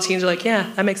 and all the teens are like, yeah,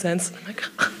 that makes sense. I'm like,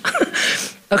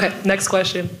 okay, next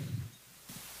question.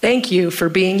 Thank you for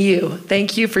being you.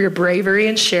 Thank you for your bravery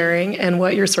and sharing, and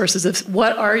what are your sources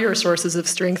of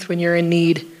strength when you're in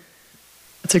need?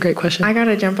 That's a great question. I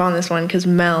gotta jump on this one because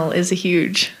Mel is a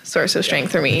huge source of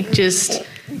strength for me. Just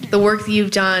the work that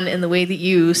you've done and the way that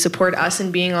you support us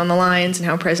in being on the lines and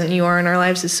how present you are in our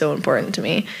lives is so important to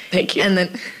me. Thank you. And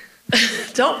then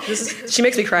she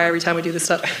makes me cry every time we do this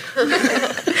stuff.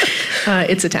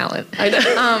 It's a talent. I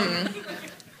know.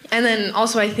 And then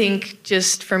also I think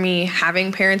just for me,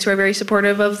 having parents who are very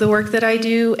supportive of the work that I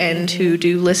do and who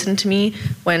do listen to me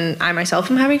when I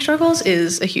myself am having struggles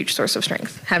is a huge source of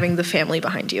strength, having the family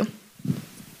behind you.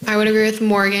 I would agree with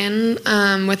Morgan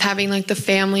with having like the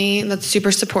family that's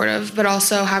super supportive, but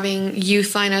also having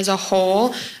Youthline as a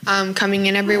whole, coming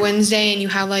in every Wednesday, and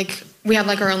we have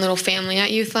like our own little family at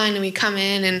Youthline, and we come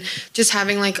in and just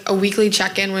having like a weekly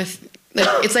check-in with, like,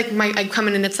 it's like I come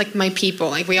in and it's like my people.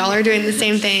 Like we all are doing the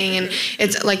same thing, and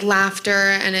it's like laughter,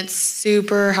 and it's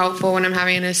super helpful when I'm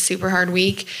having a super hard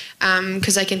week,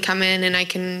 because I can come in and I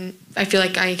feel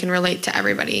like I can relate to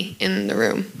everybody in the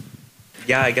room.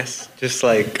 Yeah, I guess just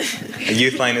like a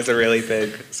Youthline is a really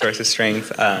big source of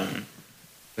strength.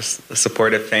 Just a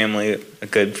supportive family, a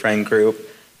good friend group,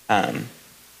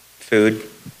 food.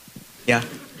 Yeah.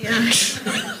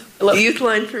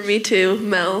 Youthline for me too.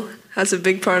 Mel has a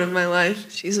big part of my life.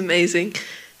 She's amazing.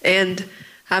 And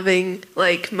having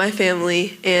like my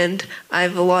family, and I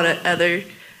have a lot of other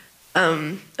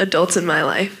adults in my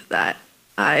life that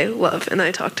I love, and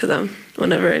I talk to them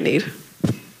whenever I need.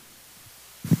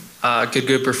 A good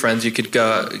group of friends you could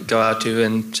go out to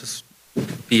and just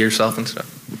be yourself and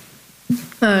stuff.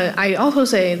 I also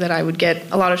say that I would get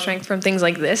a lot of strength from things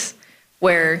like this,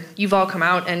 where you've all come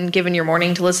out and given your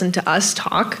morning to listen to us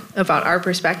talk about our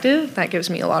perspective. That gives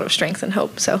me a lot of strength and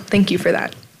hope. So thank you for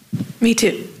that. Me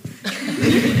too.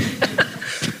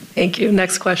 Thank you.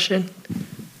 Next question.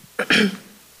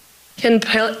 Can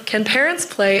parents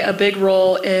play a big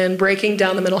role in breaking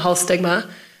down the mental health stigma?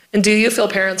 And do you feel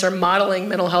parents are modeling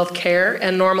mental health care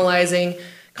and normalizing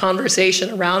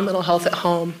conversation around mental health at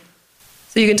home?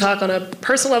 So you can talk on a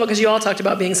personal level, because you all talked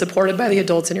about being supported by the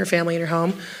adults in your family in your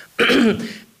home.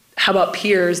 How about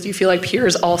peers? Do you feel like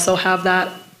peers also have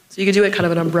that? So you could do it kind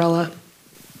of an umbrella.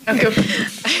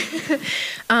 Okay.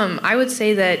 I would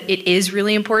say that it is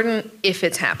really important if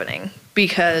it's happening,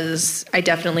 because I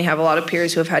definitely have a lot of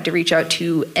peers who have had to reach out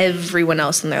to everyone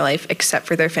else in their life except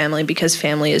for their family, because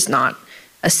family is not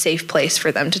a safe place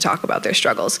for them to talk about their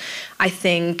struggles. I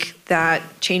think that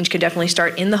change can definitely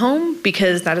start in the home,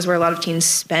 because that is where a lot of teens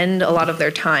spend a lot of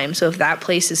their time. So if that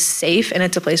place is safe and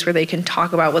it's a place where they can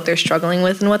talk about what they're struggling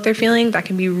with and what they're feeling, that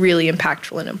can be really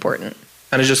impactful and important.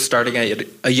 Kind of just starting at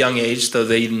a young age so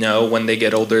they know when they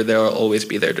get older, they'll always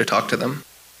be there to talk to them.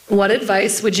 What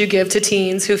advice would you give to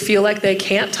teens who feel like they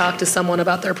can't talk to someone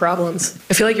about their problems?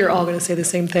 I feel like you're all going to say the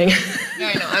same thing.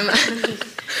 Yeah, I know.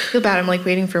 I feel bad. I'm like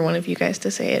waiting for one of you guys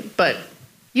to say it, but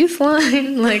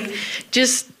Youthline, like,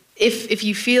 just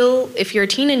if you're a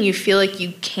teen and you feel like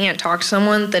you can't talk to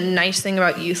someone, the nice thing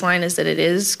about Youthline is that it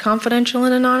is confidential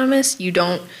and anonymous. You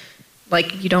don't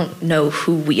know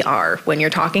who we are when you're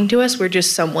talking to us. We're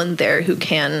just someone there who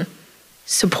can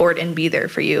support and be there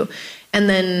for you. And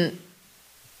then,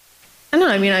 I don't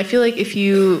know, I mean, I feel like if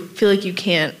you feel like you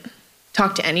can't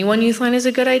talk to anyone, Youthline is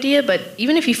a good idea. But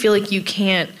even if you feel like you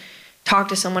can't talk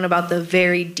to someone about the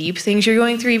very deep things you're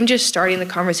going through, even just starting the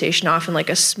conversation off in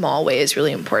like a small way is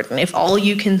really important. If all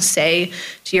you can say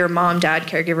to your mom, dad,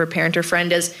 caregiver, parent, or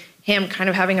friend is, hey, I'm kind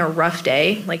of having a rough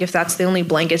day, like if that's the only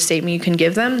blanket statement you can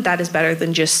give them, that is better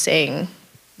than just saying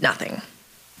nothing.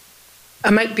 I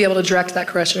might be able to direct that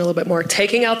question a little bit more.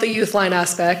 Taking out the Youthline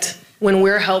aspect, when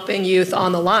we're helping youth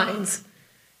on the lines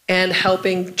and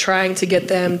trying to get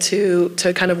them to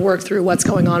kind of work through what's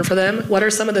going on for them, what are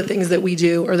some of the things that we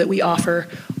do or that we offer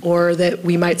or that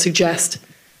we might suggest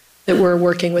that we're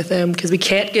working with them? Because we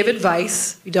can't give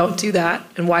advice. We don't do that.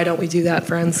 And why don't we do that,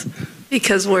 friends?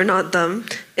 Because we're not them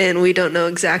and we don't know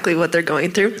exactly what they're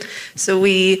going through. So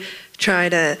we try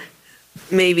to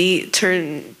maybe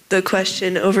turn the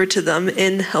question over to them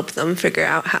and help them figure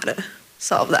out how to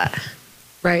solve that.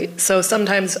 Right. So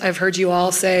sometimes I've heard you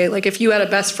all say, like, if you had a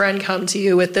best friend come to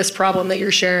you with this problem that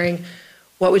you're sharing,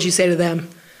 what would you say to them?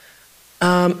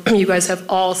 You guys have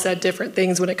all said different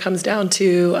things when it comes down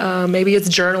to maybe it's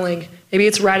journaling. Maybe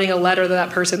it's writing a letter to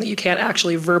that person that you can't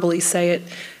actually verbally say it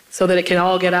so that it can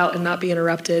all get out and not be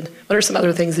interrupted. What are some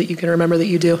other things that you can remember that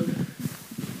you do?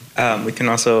 We can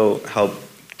also help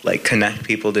connect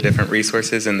people to different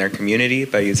resources in their community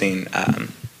by using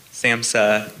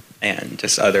SAMHSA and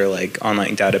just other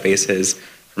online databases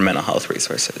for mental health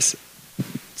resources.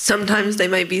 Sometimes they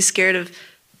might be scared of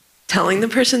telling the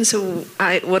person, so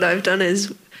what I've done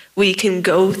is we can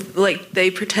go,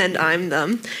 they pretend I'm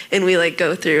them, and we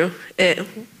go through it,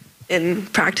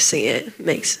 and practicing it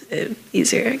makes it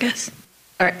easier, I guess.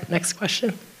 All right, next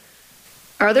question.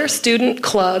 Are there student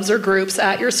clubs or groups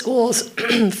at your schools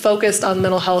focused on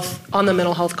mental health, on the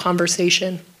mental health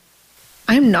conversation?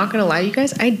 I'm not going to lie, you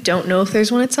guys. I don't know if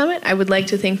there's one at Summit. I would like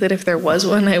to think that if there was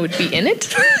one, I would be in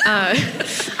it.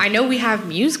 I know we have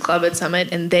Muse Club at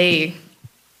Summit, and they,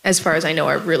 as far as I know,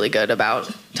 are really good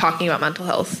about talking about mental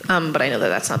health, but I know that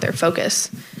that's not their focus.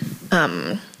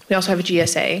 We also have a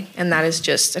GSA, and that is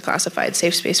just a classified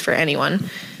safe space for anyone.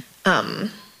 But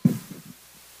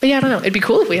yeah, I don't know. It'd be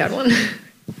cool if we had one.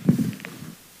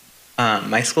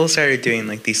 My school started doing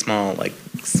these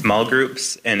small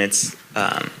groups, and it's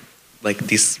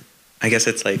these, I guess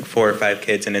it's 4 or 5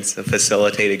 kids, and it's a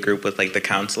facilitated group with the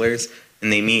counselors,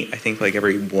 and they meet I think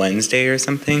every Wednesday or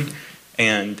something,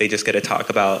 and they just get to talk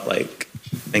about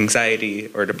anxiety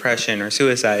or depression or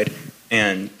suicide,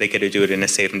 and they get to do it in a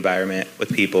safe environment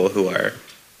with people who are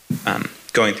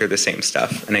going through the same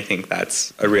stuff. And I think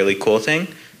that's a really cool thing,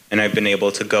 and I've been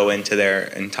able to go into there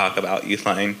and talk about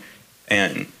Youthline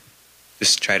and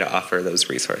just try to offer those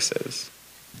resources.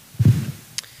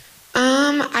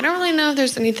 I don't really know if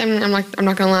there's anything. I'm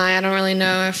not gonna lie. I don't really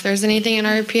know if there's anything in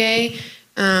RPA.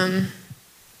 Yeah.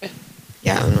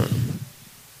 I don't know.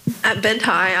 At Bend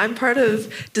High, I'm part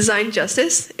of Design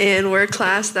Justice, and we're a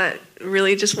class that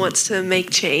really just wants to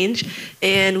make change.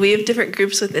 And we have different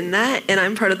groups within that, and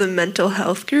I'm part of the mental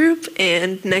health group.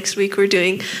 And next week we're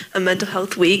doing a mental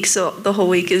health week, so the whole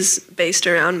week is based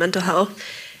around mental health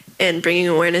and bringing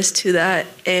awareness to that.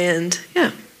 And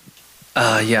yeah.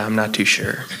 Yeah, I'm not too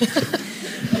sure.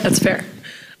 That's fair.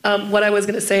 What I was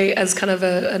going to say as kind of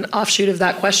an offshoot of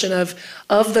that question of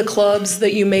the clubs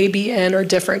that you may be in or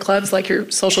different clubs like your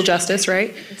social justice,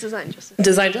 right? Design Justice.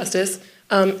 Design Justice.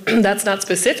 That's not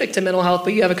specific to mental health,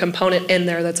 but you have a component in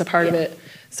there that's a part of it.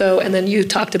 So, and then you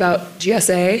talked about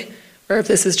GSA, or if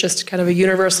this is just kind of a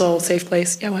universal safe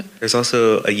place. Yeah, what? There's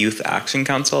also a youth action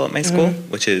council at my school,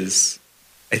 which is,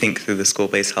 I think, through the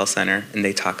school-based health center, and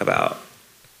they talk about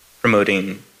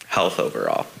promoting health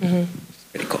overall.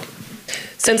 Pretty cool.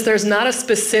 Since there's not a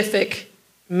specific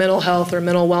mental health or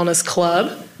mental wellness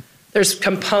club, there's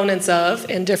components of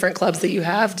in different clubs that you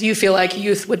have. Do you feel like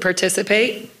youth would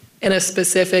participate in a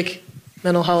specific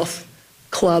mental health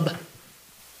club?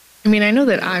 I mean, I know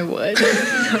that I would.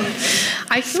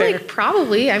 I feel like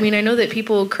probably. I mean, I know that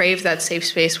people crave that safe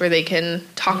space where they can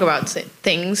talk about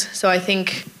things. So I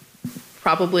think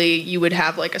probably you would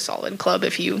have like a solid club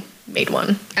if you made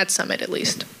one at Summit at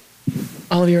least.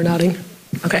 All of you are nodding.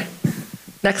 Okay.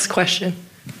 Next question.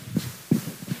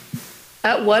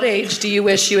 At what age do you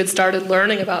wish you had started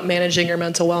learning about managing your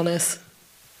mental wellness?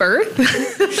 Birth?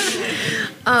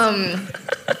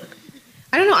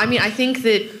 I don't know. I mean, I think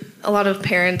that a lot of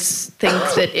parents think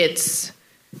that it's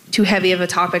too heavy of a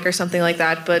topic or something like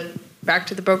that. But back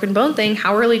to the broken bone thing,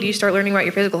 how early do you start learning about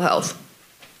your physical health?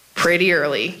 Pretty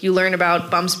early. You learn about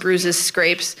bumps, bruises,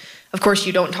 scrapes. Of course,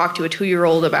 you don't talk to a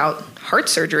 2-year-old about heart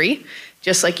surgery,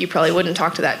 just like you probably wouldn't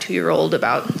talk to that 2-year-old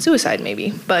about suicide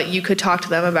maybe. But you could talk to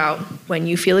them about when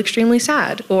you feel extremely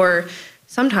sad, or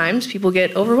sometimes people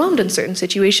get overwhelmed in certain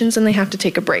situations and they have to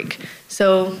take a break.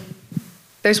 So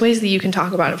there's ways that you can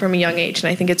talk about it from a young age, and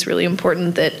I think it's really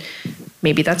important that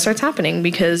maybe that starts happening,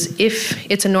 because if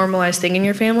it's a normalized thing in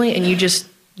your family and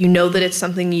you know that it's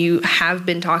something you have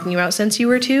been talking about since you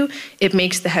were 2, it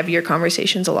makes the heavier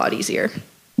conversations a lot easier.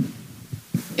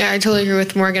 Yeah, I totally agree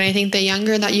with Morgan. I think the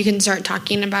younger that you can start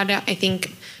talking about it, I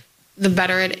think the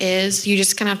better it is. You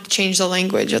just kind of have to change the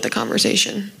language of the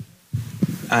conversation.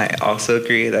 I also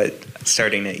agree that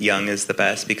starting it young is the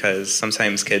best, because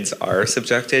sometimes kids are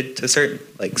subjected to certain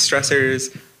like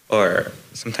stressors, or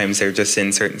sometimes they're just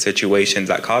in certain situations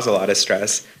that cause a lot of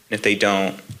stress. And if they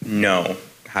don't know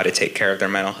how to take care of their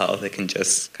mental health, it can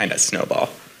just kind of snowball.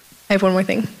 I have one more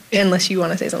thing, unless you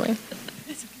want to say something.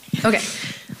 Okay.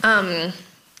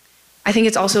 I think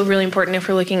it's also really important if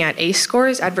we're looking at ACE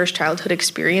scores, adverse childhood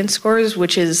experience scores,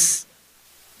 which is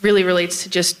really relates to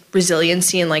just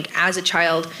resiliency and like as a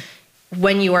child,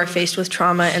 when you are faced with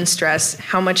trauma and stress,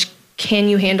 how much can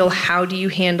you handle? How do you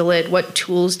handle it? What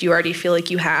tools do you already feel like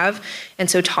you have?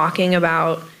 And so talking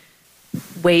about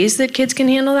ways that kids can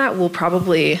handle that will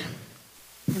probably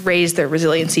raise their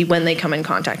resiliency when they come in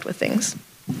contact with things.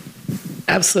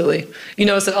 Absolutely. You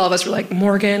notice that all of us were like,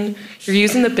 Morgan, you're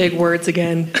using the big words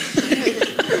again.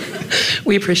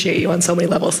 We appreciate you on so many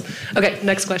levels. Okay,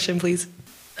 next question, please.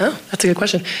 Oh, that's a good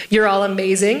question. You're all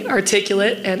amazing,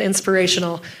 articulate, and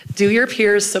inspirational. Do your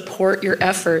peers support your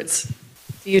efforts?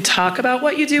 Do you talk about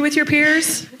what you do with your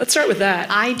peers? Let's start with that.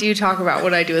 I do talk about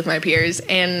what I do with my peers,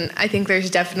 and I think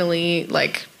there's definitely,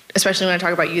 like, especially when I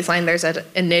talk about Youthline, there's that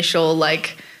initial,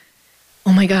 like,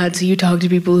 oh my God, so you talk to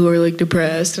people who are, like,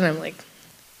 depressed? And I'm like,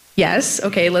 yes,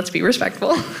 okay, let's be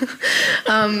respectful.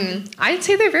 I'd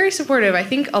say they're very supportive. I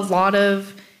think a lot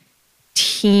of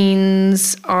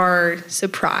teens are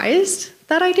surprised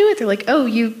that I do it. They're like, oh,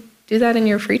 you do that in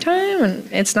your free time and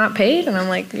it's not paid? And I'm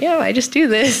like, yeah, I just do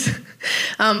this.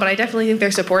 But I definitely think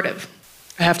they're supportive.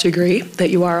 I have to agree that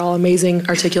you are all amazing,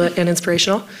 articulate, and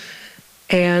inspirational.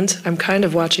 And I'm kind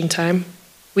of watching time.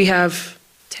 We have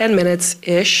 10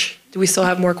 minutes-ish. Do we still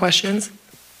have more questions?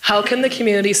 How can the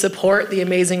community support the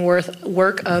amazing work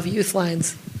of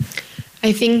Youthlines?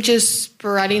 I think just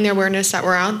spreading the awareness that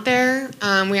we're out there.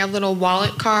 We have little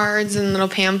wallet cards and little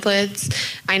pamphlets.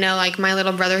 I know, like, my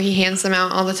little brother, he hands them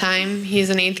out all the time.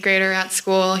 He's an 8th grader at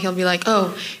school. He'll be like,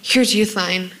 oh, here's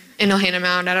Youthline, and he'll hand them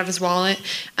out of his wallet.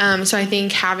 So I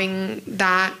think having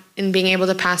that and being able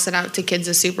to pass it out to kids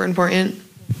is super important.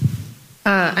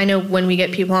 I know when we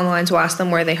get people on the lines, we'll ask them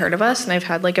where they heard of us, and I've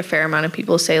had, like, a fair amount of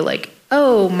people say, like,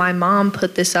 oh, my mom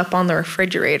put this up on the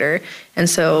refrigerator. And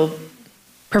so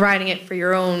providing it for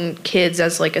your own kids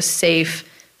as, like, a safe,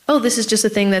 oh, this is just a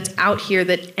thing that's out here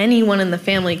that anyone in the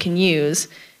family can use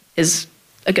is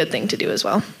a good thing to do as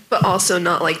well. But also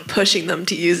not, like, pushing them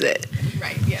to use it.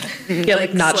 Right, yeah. Yeah,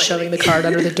 like not slightly. shoving the card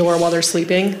under the door while they're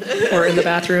sleeping or in the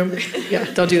bathroom.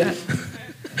 Yeah, don't do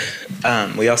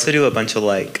that. We also do a bunch of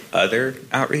like other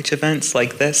outreach events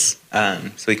like this.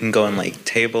 So we can go and like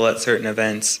table at certain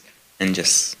events and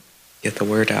just get the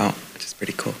word out, which is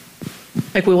pretty cool.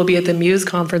 Like we will be at the Muse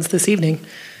conference this evening.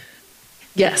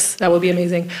 Yes, that would be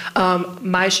amazing.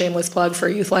 My shameless plug for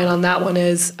Youthline on that one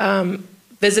is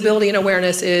visibility and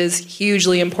awareness is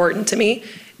hugely important to me.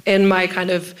 In my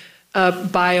kind of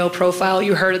bio profile,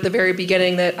 you heard at the very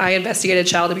beginning that I investigated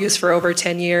child abuse for over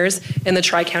 10 years in the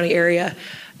Tri-County area.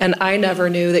 And I never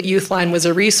knew that Youthline was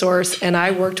a resource, and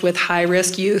I worked with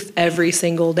high-risk youth every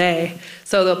single day.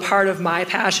 So the part of my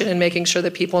passion in making sure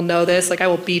that people know this, like I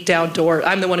will beat down doors.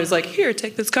 I'm the one who's like, here,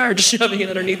 take this card, shoving it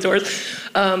underneath doors,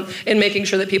 and making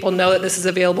sure that people know that this is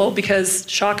available because,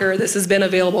 shocker, this has been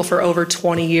available for over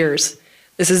 20 years.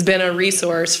 This has been a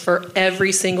resource for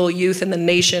every single youth in the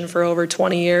nation for over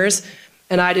 20 years.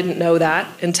 And I didn't know that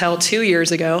until 2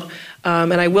 years ago.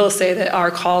 And I will say that our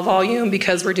call volume,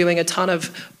 because we're doing a ton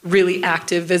of really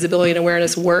active visibility and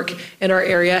awareness work in our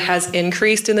area, has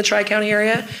increased in the Tri-County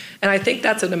area. And I think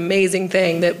that's an amazing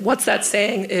thing, that what's that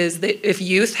saying is that if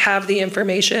youth have the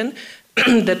information,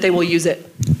 that they will use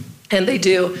it. And they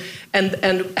do. And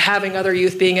having other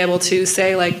youth being able to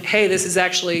say like, hey, this is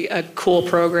actually a cool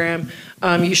program,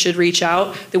 you should reach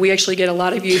out, that we actually get a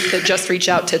lot of youth that just reach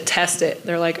out to test it.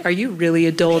 They're like, are you really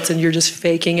adults and you're just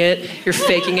faking it? You're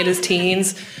faking it as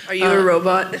teens. Are you a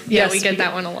robot? Yeah, Yes, we get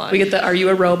that one a lot. We get the, are you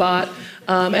a robot?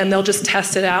 And they'll just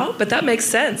test it out, but that makes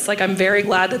sense. Like, I'm very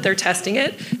glad that they're testing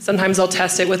it. Sometimes I'll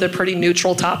test it with a pretty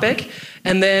neutral topic,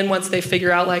 and then once they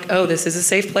figure out, like, oh, this is a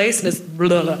safe place, and it's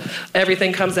blah, blah,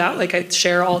 everything comes out. Like, they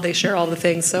share all the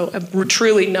things. So I'm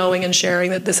truly knowing and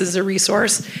sharing that this is a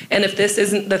resource, and if this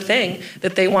isn't the thing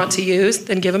that they want to use,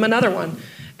 then give them another one.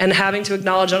 And having to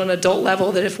acknowledge on an adult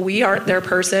level that if we aren't their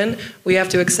person, we have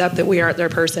to accept that we aren't their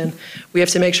person. We have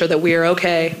to make sure that we are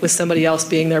okay with somebody else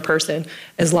being their person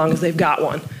as long as they've got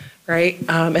one, right?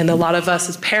 And a lot of us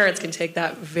as parents can take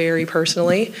that very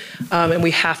personally, and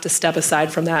we have to step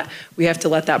aside from that. We have to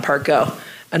let that part go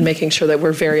and making sure that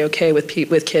we're very okay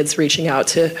with kids reaching out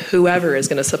to whoever is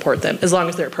going to support them, as long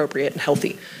as they're appropriate and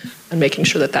healthy, and making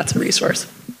sure that that's a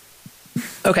resource.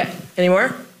 Okay, any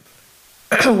more?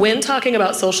 When talking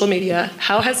about social media,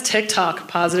 how has TikTok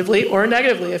positively or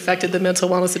negatively affected the mental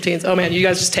wellness of teens? Oh man, you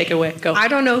guys just take it away. Go. I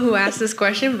don't know who asked this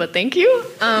question, but thank you.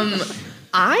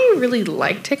 I really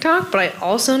like TikTok, but I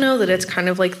also know that it's kind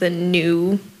of like the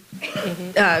new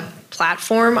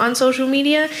platform on social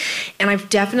media. And I've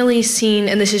definitely seen,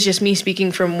 and this is just me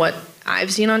speaking from what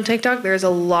I've seen on TikTok, there's a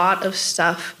lot of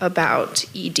stuff about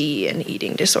ED and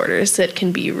eating disorders that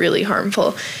can be really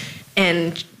harmful.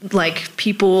 And like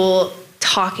people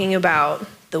talking about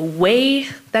the way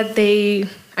that they,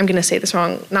 I'm going to say this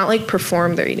wrong, not like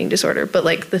perform their eating disorder, but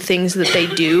like the things that they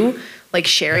do, like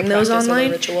sharing those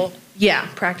online. Ritual. Yeah,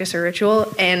 practice or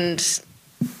ritual. And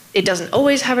it doesn't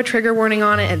always have a trigger warning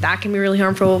on it, and that can be really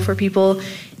harmful for people.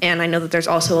 And I know that there's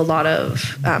also a lot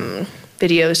of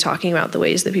videos talking about the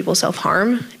ways that people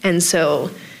self-harm. And so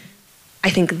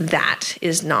I think that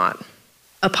is not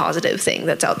a positive thing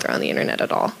that's out there on the internet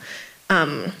at all.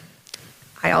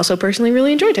 I also personally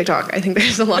really enjoy TikTok. I think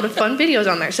there's a lot of fun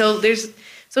videos on there. So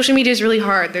social media is really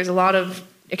hard. There's a lot of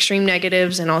extreme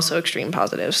negatives and also extreme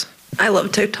positives. I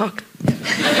love TikTok.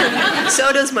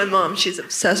 So does my mom. She's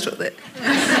obsessed with it.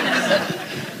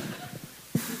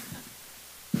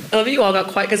 I love you all got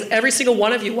quiet because every single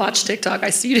one of you watch TikTok. I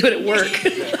see you do it at work.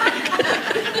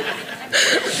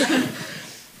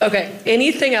 Okay,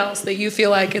 anything else that you feel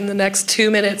like in the next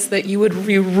 2 minutes that you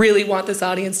really want this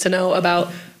audience to know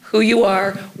about who you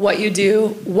are, what you do,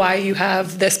 why you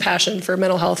have this passion for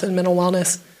mental health and mental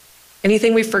wellness?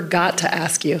 Anything we forgot to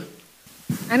ask you?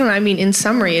 I don't know. I mean, in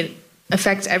summary, it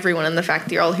affects everyone, and the fact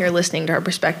that you're all here listening to our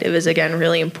perspective is, again,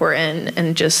 really important.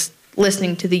 And just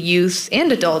listening to the youth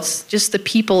and adults, just the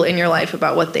people in your life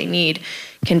about what they need,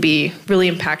 can be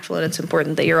really impactful, and it's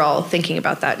important that you're all thinking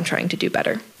about that and trying to do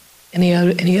better.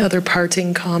 Any other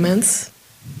parting comments?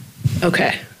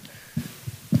 Okay.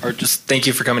 Or just thank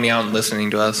you for coming out and listening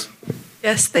to us.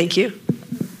 Yes, thank you.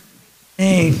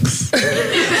 Thanks.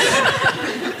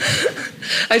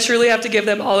 I truly have to give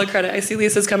them all the credit. I see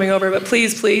Lisa's coming over, but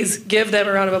please give them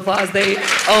a round of applause. They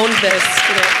owned this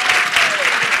today.